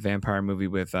Shift, that vampire movie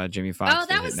with Jamie Foxx. Oh,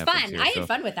 that was fun. Here. I had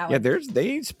fun with that one. Yeah,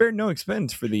 they spared no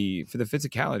expense for the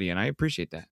physicality, and I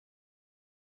appreciate that.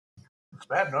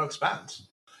 Spared no expense.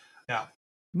 Yeah.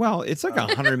 Well, it's like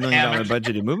 $100 million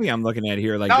budgeted movie I'm looking at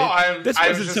here. Like this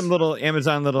wasn't some little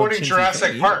Amazon little. Quoting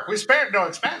Jurassic Park, we spared no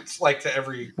expense, like to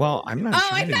every. Well, I'm not.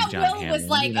 I thought Will was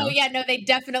like, you know? "Oh yeah, no, they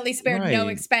definitely spared no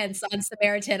expense on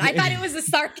Samaritan." I thought it was a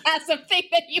sarcasm thing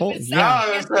that you was saying.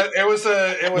 No, it was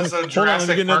a Jurassic Park. Let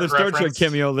me get another Star Trek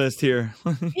cameo list here.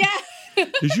 Yeah.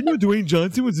 Did you know Dwayne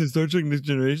Johnson was in Star Trek Next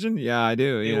Generation? Yeah, I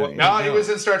do. He was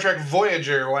in Star Trek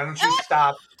Voyager. Why don't you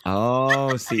stop?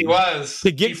 Oh, see, he was.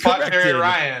 He fought Jerry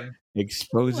Ryan.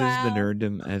 Exposes the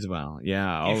nerddom as well.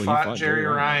 Yeah. He fought Jerry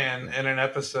Ryan in an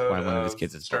episode of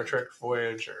Star Trek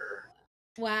Voyager.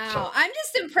 Wow. So, I'm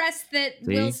just impressed that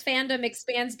Will's fandom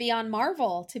expands beyond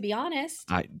Marvel, to be honest.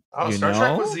 Star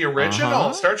Trek was the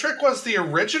original. Star Trek was the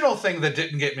original thing that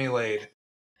didn't get me laid.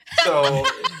 So,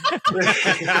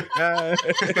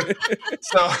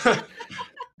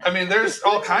 I mean, there's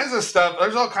all kinds of stuff.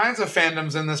 There's all kinds of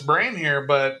fandoms in this brain here,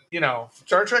 but you know,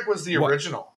 Star Trek was the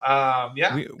original.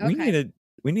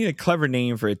 We need a clever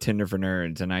name for a Tinder for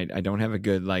nerds, and I don't have a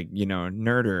good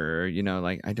nerder, or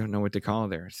I don't know what to call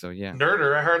there. So yeah,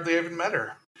 nerder. I hardly even met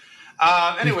her.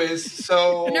 Anyways,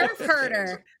 so Nerf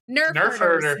herder. Nerf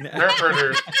herder.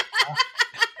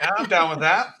 Yeah, I'm down with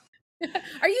that.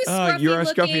 Are you scruffy you are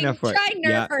looking? scruffy enough for it. Try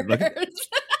Nerf herders. Look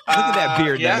at that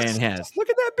beard that man has. Look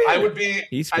at that beard. I'd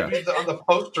be on the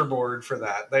poster board for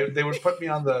that. They would put me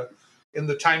in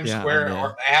the Times Square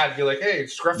or ad, be like, "Hey,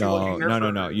 scruffy looking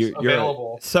Nerf no. You're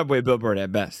available." A subway billboard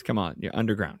at best. Come on, you're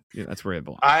underground. That's where it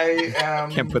belongs. I am.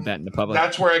 Can't put that in the public.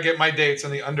 That's where I get my dates,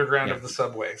 in the underground of the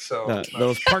subway. So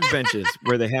those park benches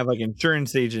where they have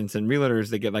insurance agents and realtors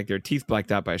that get their teeth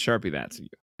blacked out by a Sharpie. That's where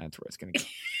it's gonna go.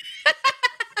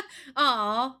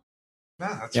 Aw.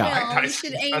 That's fine. You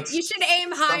should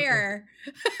aim higher.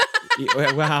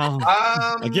 Well,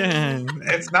 again,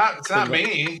 it's not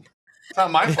me. It's not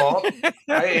my fault.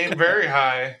 I aim very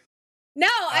high. No,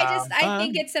 I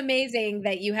think it's amazing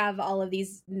that you have all of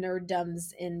these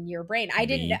nerddoms in your brain. I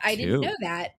didn't know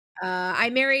that. I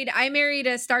married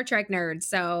a Star Trek nerd,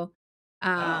 so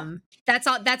that's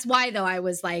all. That's why though I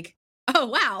was like, oh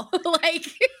wow,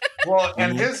 Well,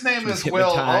 and his name is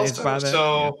Will also.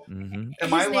 So am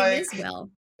I like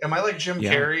Jim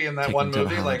Carrey in that one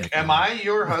movie? Am I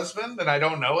your husband and I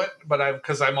don't know it, but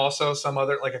because I'm also some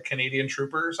other a Canadian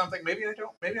trooper or something? Maybe I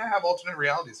don't. Maybe I have alternate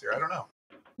realities here. I don't know.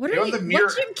 What Jim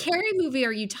Carrey movie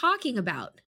are you talking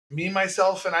about? Me,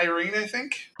 Myself, and Irene, I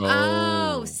think.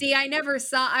 Oh, see, I never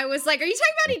saw. I was like, are you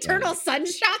talking about Eternal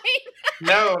Sunshine?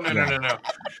 No.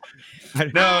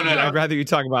 I'd rather you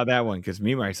talk about that one because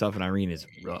Me, Myself, and Irene is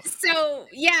rough. So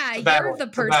yeah, you're the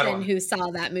person who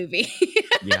saw that movie.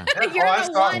 Yeah, you're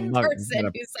the one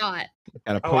person who saw it.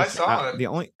 I saw it.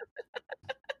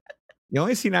 The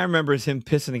only scene I remember is him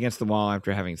pissing against the wall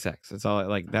after having sex. That's all.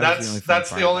 That's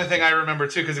the only thing I remember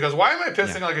too, because he goes, "Why am I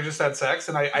pissing like I just had sex?"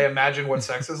 And I imagine what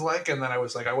sex is like, and then I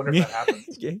was like, "I wonder if that happened."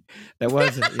 That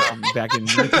was back in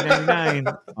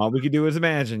 1999. All we could do was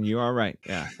imagine. You are right.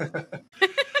 Yeah.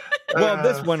 Well,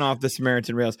 this went off the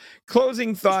Samaritan rails.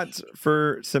 Closing thoughts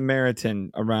for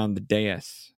Samaritan around the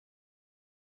dais.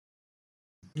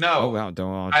 No. Oh wow!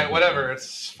 Whatever.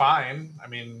 It's fine. I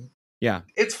mean. Yeah,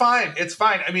 it's fine.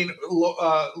 I mean,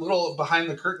 little behind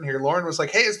the curtain here. Lauren was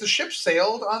like, "Hey, has the ship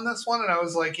sailed on this one?" And I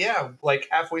was like, "Yeah,"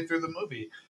 halfway through the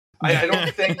movie. I don't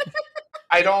think.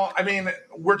 I mean,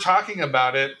 we're talking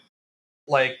about it.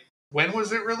 When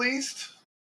was it released?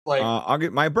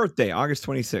 August. My birthday, August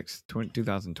 26th,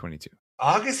 2022.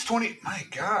 August 20. My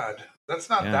God, that's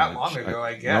not that long ago.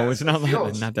 I guess. No, it's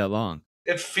not that long.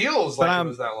 It feels like it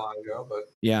was that long ago, but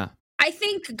yeah. I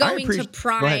think going to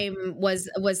Prime was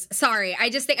sorry. I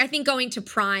think going to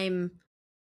Prime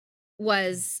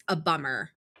was a bummer,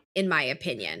 in my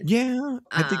opinion. Yeah,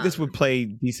 I think this would play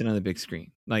decent on the big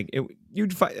screen.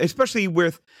 You'd find, especially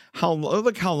with how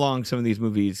long some of these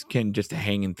movies can just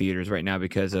hang in theaters right now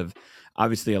because of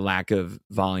obviously a lack of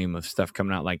volume of stuff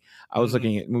coming out. I was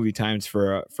looking at movie times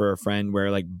for a friend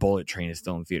where Bullet Train is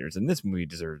still in theaters, and this movie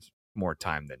deserves more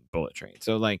time than Bullet Train.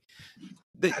 So a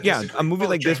movie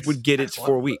like this would get its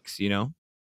 4 weeks,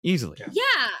 easily.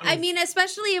 Yeah, I mean,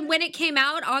 especially when it came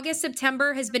out, August,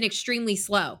 September has been extremely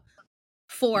slow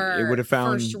for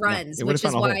first runs, which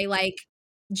is why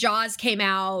Jaws came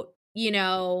out,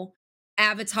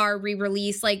 Avatar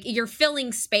re-release, you're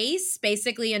filling space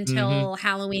basically until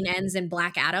Halloween ends and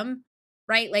Black Adam,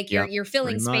 right? You're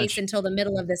filling space until the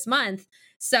middle of this month.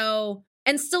 So,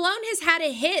 and Stallone has had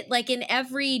a hit in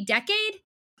every decade.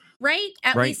 Right?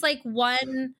 At least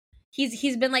one,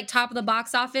 he's been top of the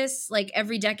box office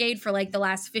every decade for the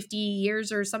last 50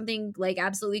 years or something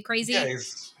absolutely crazy. Yeah,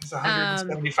 he's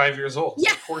 175 years old.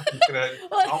 Yeah. So of course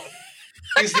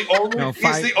he's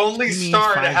the only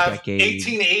star to have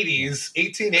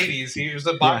 1880s. He was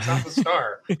a box office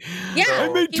star. Yeah, I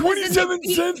made 27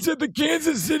 cents at the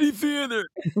Kansas City Theater.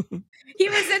 He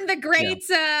was in the great.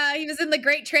 He was in the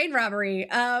Great Train Robbery.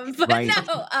 With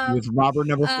Robert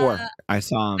number 4. I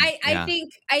saw him. I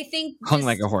think hung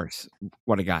like a horse.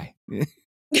 What a guy.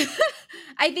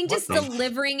 I think just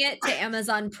delivering it to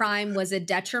Amazon Prime was a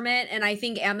detriment, and I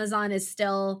think Amazon is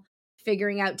still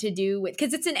figuring out to do with,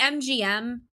 because it's an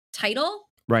MGM title,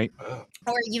 right,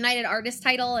 or United Artists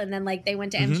title, and then they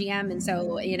went to MGM, and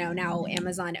so now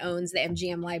Amazon owns the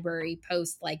MGM library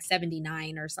post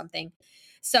 79 or something.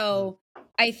 So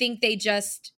I think they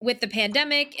just, with the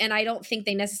pandemic, and I don't think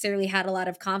they necessarily had a lot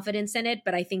of confidence in it,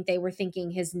 but I think they were thinking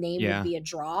his name would be a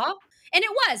draw, and it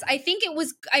was. I think it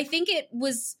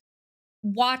was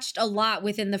watched a lot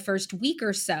within the first week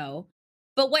or so.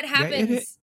 But what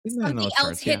happens? Something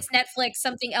else hits Netflix,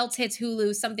 something else hits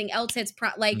Hulu, something else hits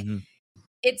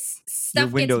it's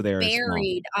stuff gets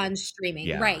buried on streaming.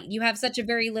 Yeah. Right. You have such a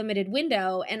very limited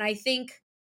window. And I think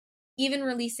even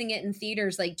releasing it in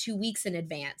theaters like 2 weeks in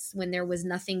advance when there was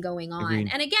nothing going on. Agreed.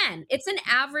 And again, it's an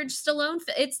average Stallone.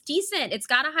 It's decent. It's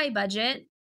got a high budget.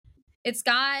 It's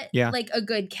got like a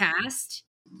good cast,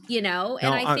 you know,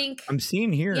 and I think I'm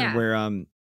seeing here where I'm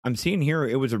seeing here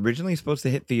it was originally supposed to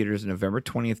hit theaters November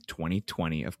 20th,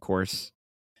 2020. Of course,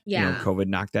 you know, COVID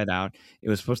knocked that out. It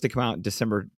was supposed to come out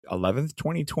December 11th,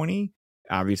 2020.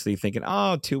 Obviously thinking,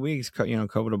 2 weeks, you know,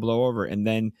 COVID will blow over, and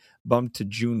then bumped to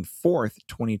June 4th,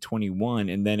 2021,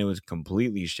 and then it was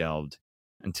completely shelved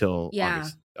until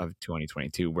August of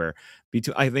 2022. Where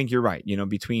I think you're right. You know,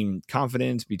 between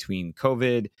confidence, between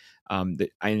COVID, I'm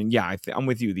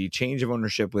with you. The change of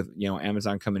ownership with, you know,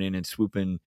 Amazon coming in and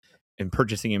swooping and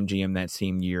purchasing MGM that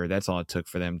same year. That's all it took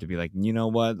for them to be like, you know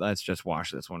what, let's just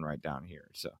wash this one right down here.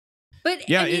 So, but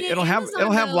yeah, it'll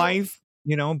have life,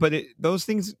 you know. But those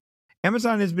things.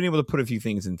 Amazon has been able to put a few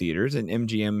things in theaters, and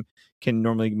MGM can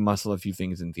normally muscle a few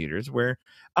things in theaters where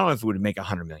I don't know if it would make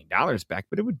 $100 million back,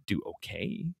 but it would do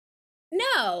okay.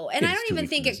 No, and I don't even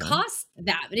think it cost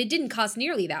that, but it didn't cost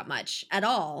nearly that much at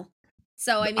all.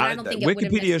 So, I mean, I don't think it would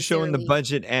have Wikipedia is showing the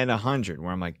budget at 100,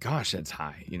 where I'm like, gosh, that's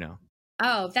high, you know?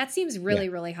 Oh, that seems really,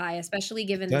 really high, especially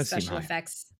given the special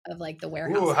effects of like the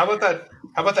warehouse. Ooh, how about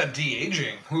that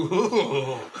de-aging?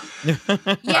 Ooh.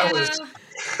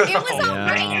 It was all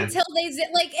right until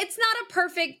it's not a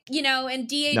perfect, you know, and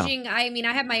de-aging. No. I mean,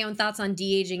 I have my own thoughts on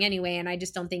de-aging anyway, and I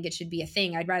just don't think it should be a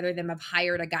thing. I'd rather them have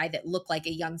hired a guy that looked like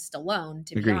a young Stallone,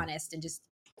 to be honest, and just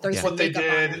throw some makeup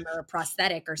on him or a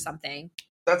prosthetic or something.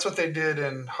 That's what they did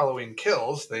in Halloween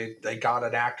Kills. They got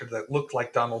an actor that looked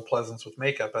like Donald Pleasance with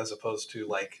makeup, as opposed to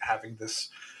like having this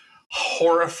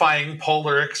horrifying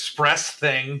Polar Express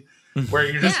thing where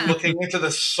you're just looking into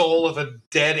the soul of a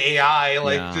dead AI,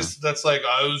 just that's like,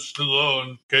 I was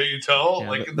Stallone. Can't you tell?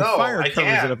 Yeah, the fire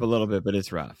covers it up a little bit, but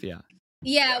it's rough.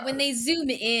 Yeah, when they zoom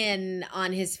in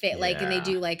on his face, and they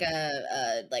do like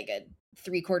a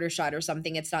 3/4 shot or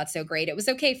something, it's not so great. It was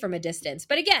okay from a distance,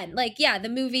 but again, the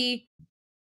movie,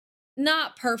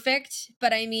 not perfect,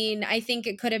 but I mean, I think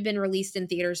it could have been released in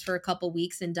theaters for a couple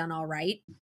weeks and done all right.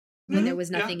 When there was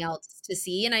nothing else to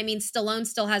see. And I mean, Stallone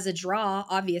still has a draw,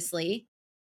 obviously.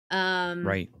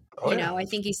 Right. You know, I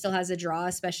think he still has a draw,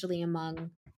 especially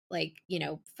among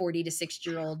 40 to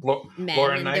 60-year-old men.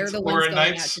 Lauren and they're the ones going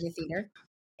out to the theater.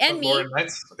 And me.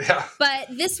 Yeah. But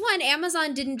this one,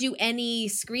 Amazon didn't do any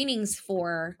screenings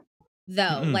for,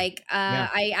 though.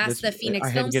 I asked the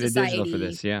Phoenix Film Society. I had to get a digital for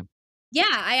this, Yeah,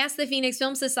 I asked the Phoenix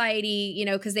Film Society, you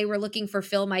know, because they were looking for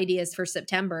film ideas for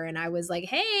September. And I was like,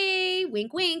 hey,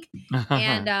 wink, wink.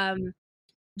 And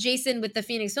Jason with the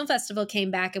Phoenix Film Festival came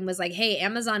back and was like, hey,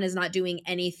 Amazon is not doing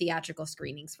any theatrical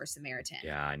screenings for Samaritan.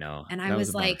 Yeah, I know. And I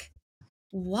was like,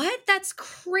 what? That's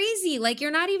crazy. Like,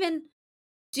 you're not even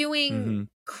doing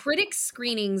critic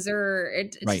screenings or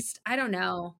just, I don't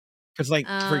know. Because,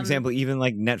 for example, even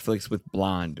like Netflix with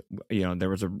Blonde, you know, there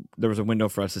was a window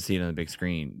for us to see it on the big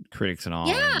screen, critics and all.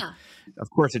 Yeah. And of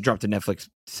course, it dropped to Netflix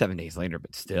 7 days later,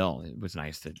 but still, it was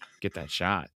nice to get that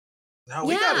shot. No,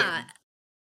 we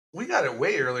got it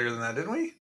way earlier than that, didn't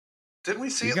we? Didn't we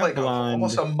see it like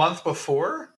almost a month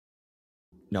before?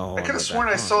 No, I could have sworn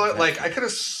I saw it. I could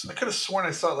have sworn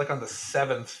I saw it like on the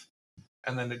 7th,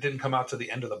 and then it didn't come out to the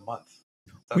end of the month.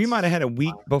 We might have had a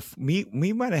week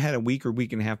we might have had a week or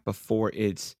week and a half before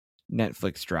its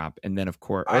Netflix drop, and then of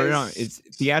course, it's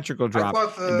theatrical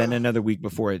drop, and then another week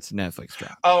before its Netflix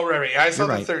drop. Oh, right. I saw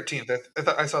the 13th.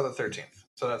 I saw the 13th.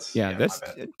 So that's that's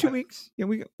 2 weeks. Yeah,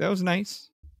 that was nice.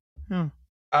 Worst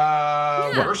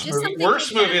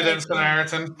movie than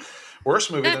Samaritan.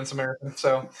 Worst movie than Samaritan.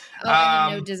 So I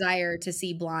have no desire to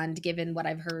see Blonde, given what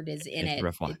I've heard is in it.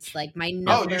 It's like my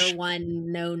number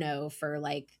one no for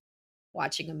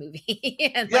watching a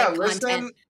movie. And,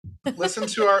 listen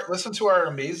to our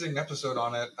amazing episode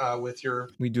on it with your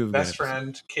best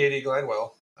friend Katie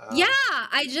Gladwell.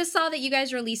 I just saw that you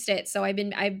guys released it, so I've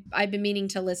been meaning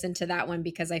to listen to that one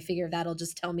because I figure that'll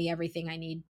just tell me everything I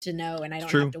need to know, and I don't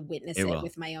have to witness it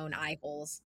with my own eye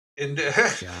holes.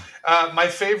 My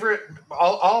favorite.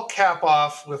 I'll cap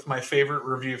off with my favorite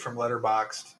review from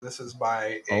Letterboxd. This is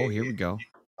by here we go.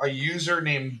 A user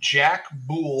named Jack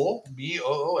Bool,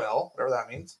 Bool, whatever that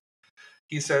means.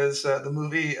 He says the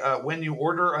movie When You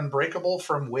Order Unbreakable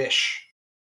from Wish.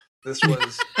 This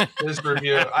was his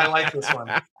review. I like this one.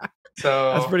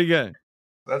 So that's pretty good.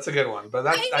 That's a good one. But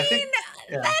I think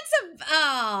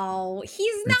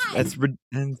he's not.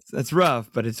 That's rough,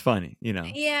 but it's funny, you know.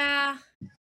 Yeah,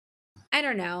 I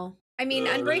don't know. I mean,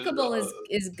 Unbreakable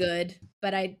is good,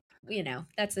 but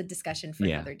that's a discussion for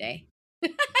another day.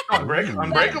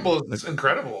 Unbreakable is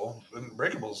incredible.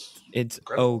 Unbreakable's it's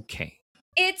incredible. okay.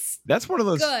 That's one of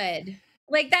those good.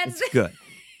 Like that's it's good.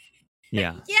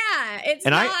 Yeah. Yeah, it's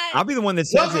and not. I'll be the one that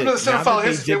says welcome to the Cinephile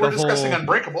History. We're discussing whole...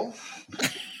 Unbreakable.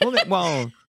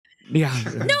 well, yeah.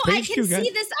 No, I can see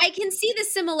this. I can see the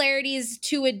similarities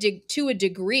to a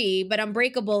degree, but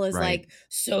Unbreakable is like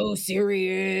so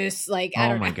serious. Like I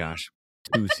don't know. Oh my gosh,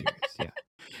 too serious. Yeah.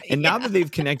 And now that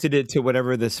they've connected it to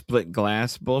whatever the split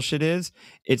glass bullshit is,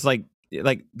 it's like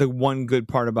the one good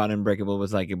part about Unbreakable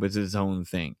was like it was its own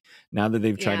thing. Now that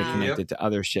they've tried to connect it to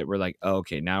other shit, we're like, oh,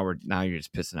 okay, now you're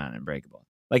just pissing on Unbreakable.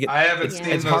 Like I haven't seen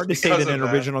it's hard to say that an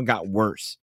original got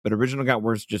worse, but original got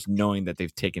worse just knowing that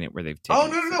they've taken it where they've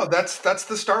taken it. No. That's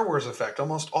the Star Wars effect.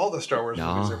 Almost all the Star Wars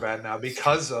movies are bad now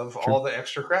because of all the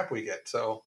extra crap we get.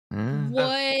 So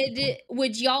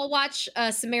would y'all watch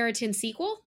a Samaritan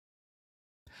sequel?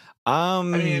 I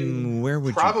mean, where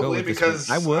would probably you go because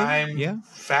I would. I'm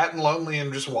fat and lonely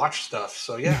and just watch stuff.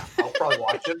 So yeah, I'll probably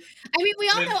watch it. I mean,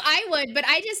 we all know I would, but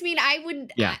I just mean I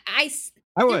would. Yeah, I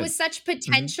would. There was such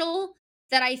potential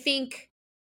that I think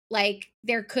like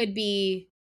there could be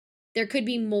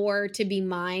more to be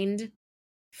mined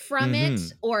from it,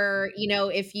 or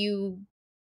if you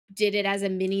did it as a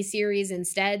mini series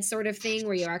instead, sort of thing,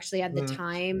 where you actually had the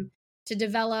time to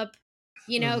develop.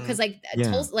 Because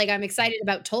like I'm excited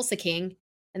about Tulsa King,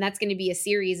 and that's going to be a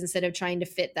series instead of trying to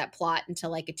fit that plot into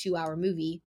like a 2-hour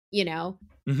movie. So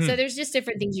there's just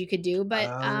different things you could do, but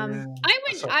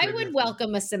I would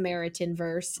welcome a Samaritan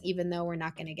verse, even though we're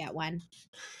not going to get one.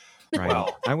 Right.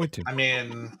 Well, I would too. I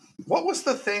mean, what was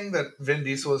the thing that Vin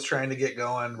Diesel was trying to get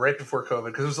going right before COVID?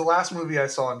 Because it was the last movie I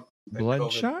saw in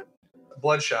Bloodshot.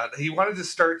 Bloodshot. He wanted to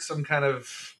start some kind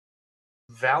of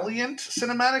Valiant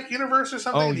cinematic universe or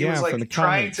something. Oh, he was like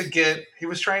trying to get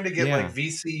like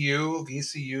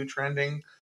VCU trending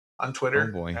on Twitter.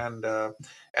 Oh boy. And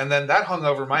then that hung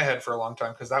over my head for a long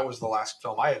time because that was the last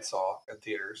film I had saw in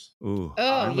theaters. Ooh.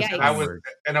 And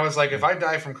I was like, if I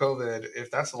die from COVID, if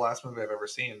that's the last movie I've ever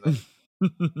seen, then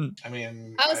I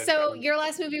mean. So your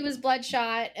last movie was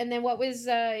Bloodshot, and then what was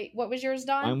yours,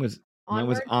 Don? Mine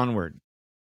was Onward.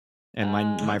 And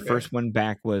my first one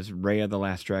back was Raya the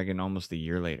Last Dragon almost a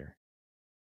year later.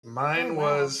 Mine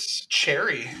was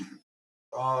Cherry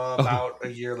about a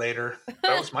year later.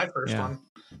 That was my first one.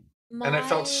 And it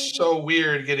felt so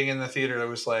weird getting in the theater. It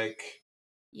was like,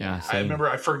 I remember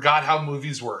I forgot how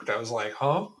movies worked. I was like,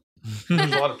 huh?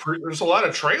 There's a lot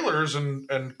of trailers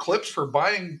and clips for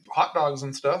buying hot dogs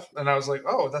and stuff. And I was like,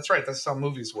 oh, that's right. That's how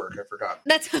movies work. I forgot.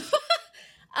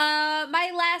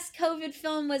 My last COVID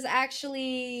film was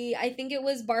actually, I think it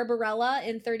was Barbarella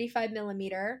in 35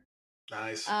 millimeter.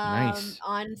 Nice. Nice.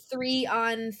 On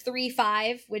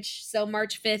 3/5, so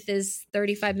March 5th is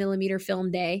 35 millimeter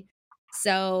film day.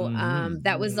 So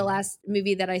that was the last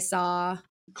movie that I saw.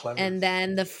 Clever. And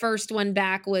then the first one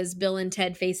back was Bill and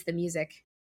Ted Face the Music.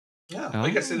 Yeah,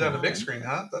 we can see that on the big screen,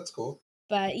 huh? That's cool.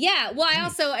 But yeah, well, I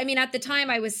also, at the time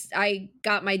I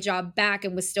got my job back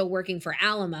and was still working for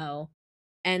Alamo.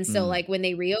 And so like when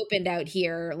they reopened out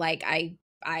here, like I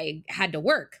had to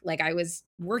work, like I was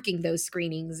working those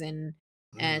screenings and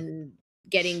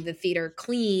getting the theater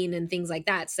clean and things like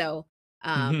that. So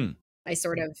I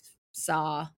sort of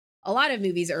saw a lot of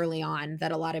movies early on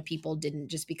that a lot of people didn't,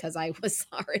 just because I was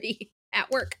already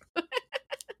at work.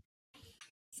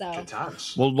 So good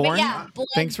times. Well, Lauren,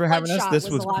 thanks for having us. This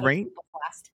was great.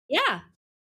 Yeah.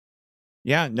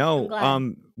 Yeah,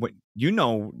 no.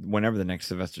 Whenever the next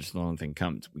Sylvester Stallone thing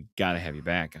comes, we got to have you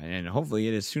back, and hopefully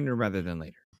it is sooner rather than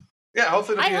later. Yeah,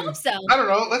 hopefully. I hope so. I don't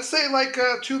know. Let's say like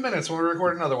 2 minutes when we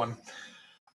record another one.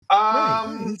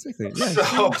 Right, exactly. Yeah,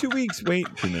 so, 2 weeks. Wait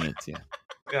 2 minutes. Yeah.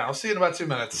 Yeah, I'll see you in about 2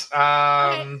 minutes.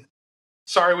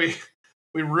 Sorry,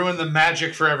 we ruined the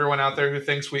magic for everyone out there who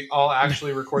thinks we all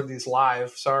actually record these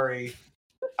live. Sorry.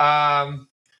 All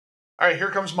right,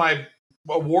 here comes my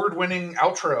award-winning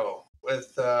outro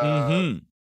with that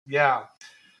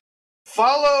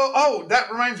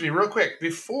reminds me real quick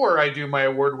before I do my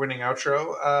award-winning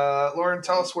outro. Lauren,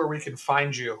 tell us where we can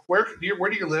find you. Where do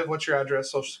you live? What's your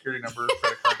address, social security number,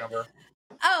 credit card number?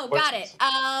 Got it.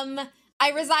 I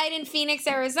reside in Phoenix,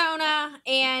 Arizona,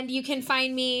 and you can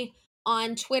find me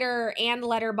on Twitter and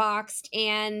Letterboxd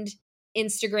and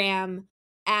Instagram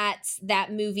at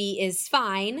That Movie Is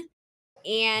Fine.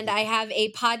 And I have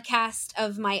a podcast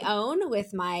of my own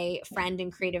with my friend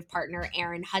and creative partner,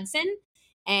 Aaron Hudson.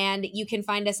 And you can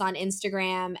find us on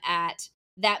Instagram at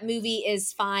That Movie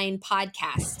Is Fine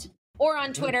Podcast, or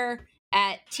on Twitter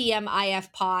at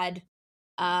TMIF Pod.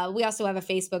 We also have a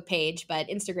Facebook page, but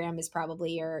Instagram is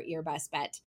probably your best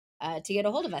bet to get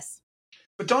a hold of us.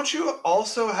 But don't you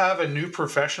also have a new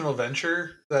professional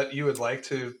venture that you would like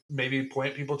to maybe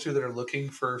point people to that are looking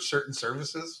for certain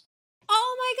services?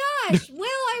 Oh my gosh! Will,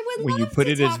 I would When love you put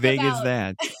to it as talk vague as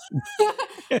about.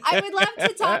 that. I would love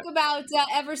to talk about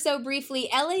ever so briefly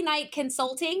LA Night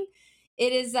Consulting.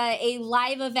 It is a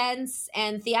live events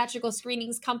and theatrical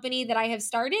screenings company that I have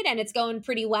started, and it's going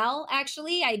pretty well.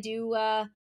 Actually, I do.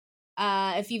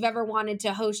 If you've ever wanted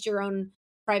to host your own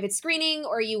private screening,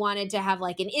 or you wanted to have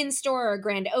like an in-store or a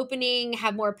grand opening,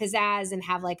 have more pizzazz and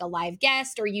have like a live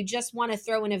guest, or you just want to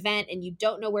throw an event and you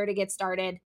don't know where to get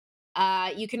started,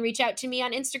 you can reach out to me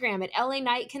on Instagram at LA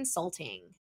Night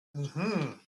Consulting.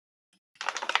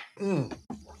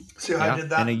 See how I did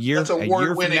that? And That's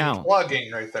award-winning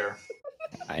plugging right there.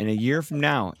 In a year from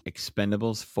now,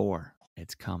 Expendables 4,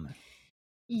 it's coming.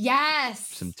 Yes.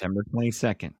 September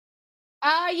 22nd.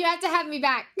 Oh, you have to have me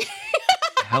back.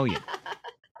 Hell yeah.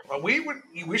 Well, we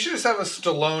should just have a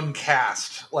Stallone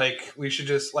cast. Like, we should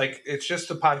just, like, it's just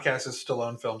a podcast of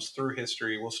Stallone films through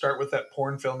history. We'll start with that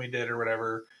porn film he did or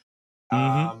whatever.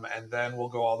 And then we'll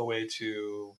go all the way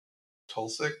to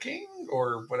Tulsa King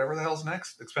or whatever the hell's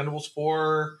next. Expendables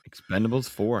 4. Expendables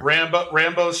 4.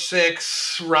 Rambo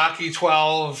 6, Rocky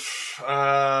 12,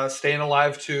 Staying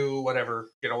Alive 2, whatever.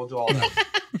 We'll do all that.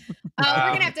 We're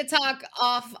gonna have to talk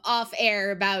off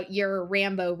air about your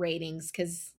Rambo ratings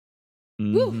because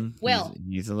Will,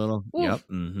 he's a little Yep.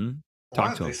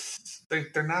 Talk to him.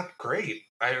 They're not great.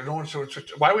 I don't want to.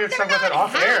 Why do we have to talk about that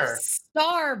off air?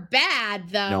 Star bad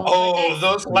though. No. Oh,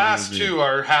 those last two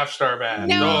are half star bad.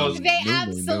 No, they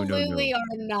absolutely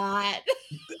are not.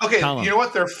 Okay, you know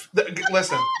what?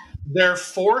 Listen. They're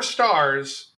 4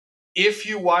 stars if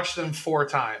you watch them 4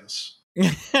 times. Not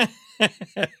if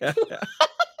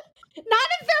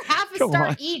they're half a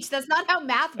star each. That's not how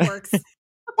math works.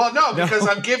 Well, no, because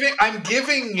I'm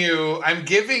giving you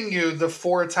the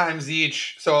 4 times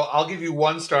each. So I'll give you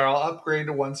 1 star. I'll upgrade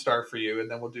to 1 star for you, and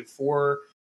then we'll do 4.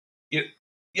 Yeah,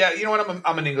 you know what?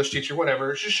 I'm an English teacher.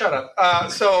 Whatever. Just shut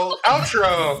up. So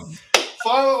outro.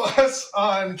 Follow us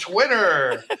on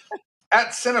Twitter at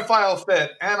CinephileFit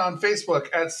and on Facebook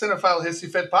at Cinephile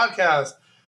Hissy Fit Podcast.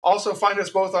 Also, find us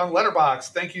both on Letterboxd.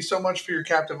 Thank you so much for your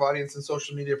captive audience and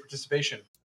social media participation.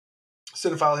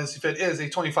 Cinephile Hissy Fit is a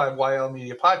 25YL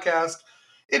media podcast.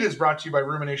 It is brought to you by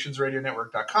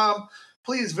RuminationsRadioNetwork.com.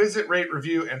 Please visit, rate,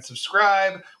 review, and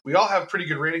subscribe. We all have pretty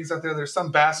good ratings out there. There's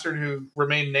some bastard who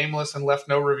remained nameless and left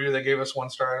no review. They gave us 1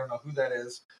 star. I don't know who that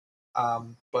is.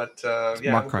 But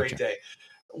have a great day.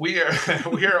 We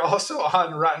are also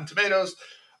on Rotten Tomatoes,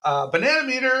 Banana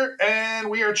Meter, and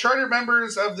we are charter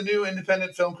members of the new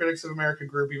Independent Film Critics of America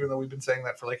group, even though we've been saying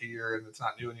that for like a year and it's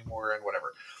not new anymore and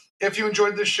whatever. If you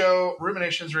enjoyed this show,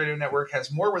 Ruminations Radio Network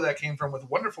has more where that came from with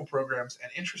wonderful programs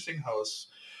and interesting hosts.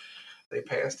 They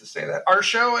pay us to say that. Our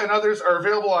show and others are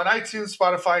available on iTunes,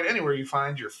 Spotify, and anywhere you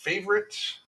find your favorite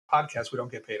podcast. We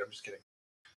don't get paid. I'm just kidding.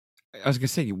 I was going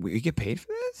to say, we get paid for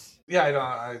this?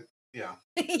 Yeah,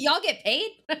 Y'all get paid?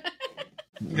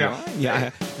 Yeah.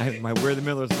 Yeah. I have my We're the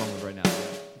Millers moment right now.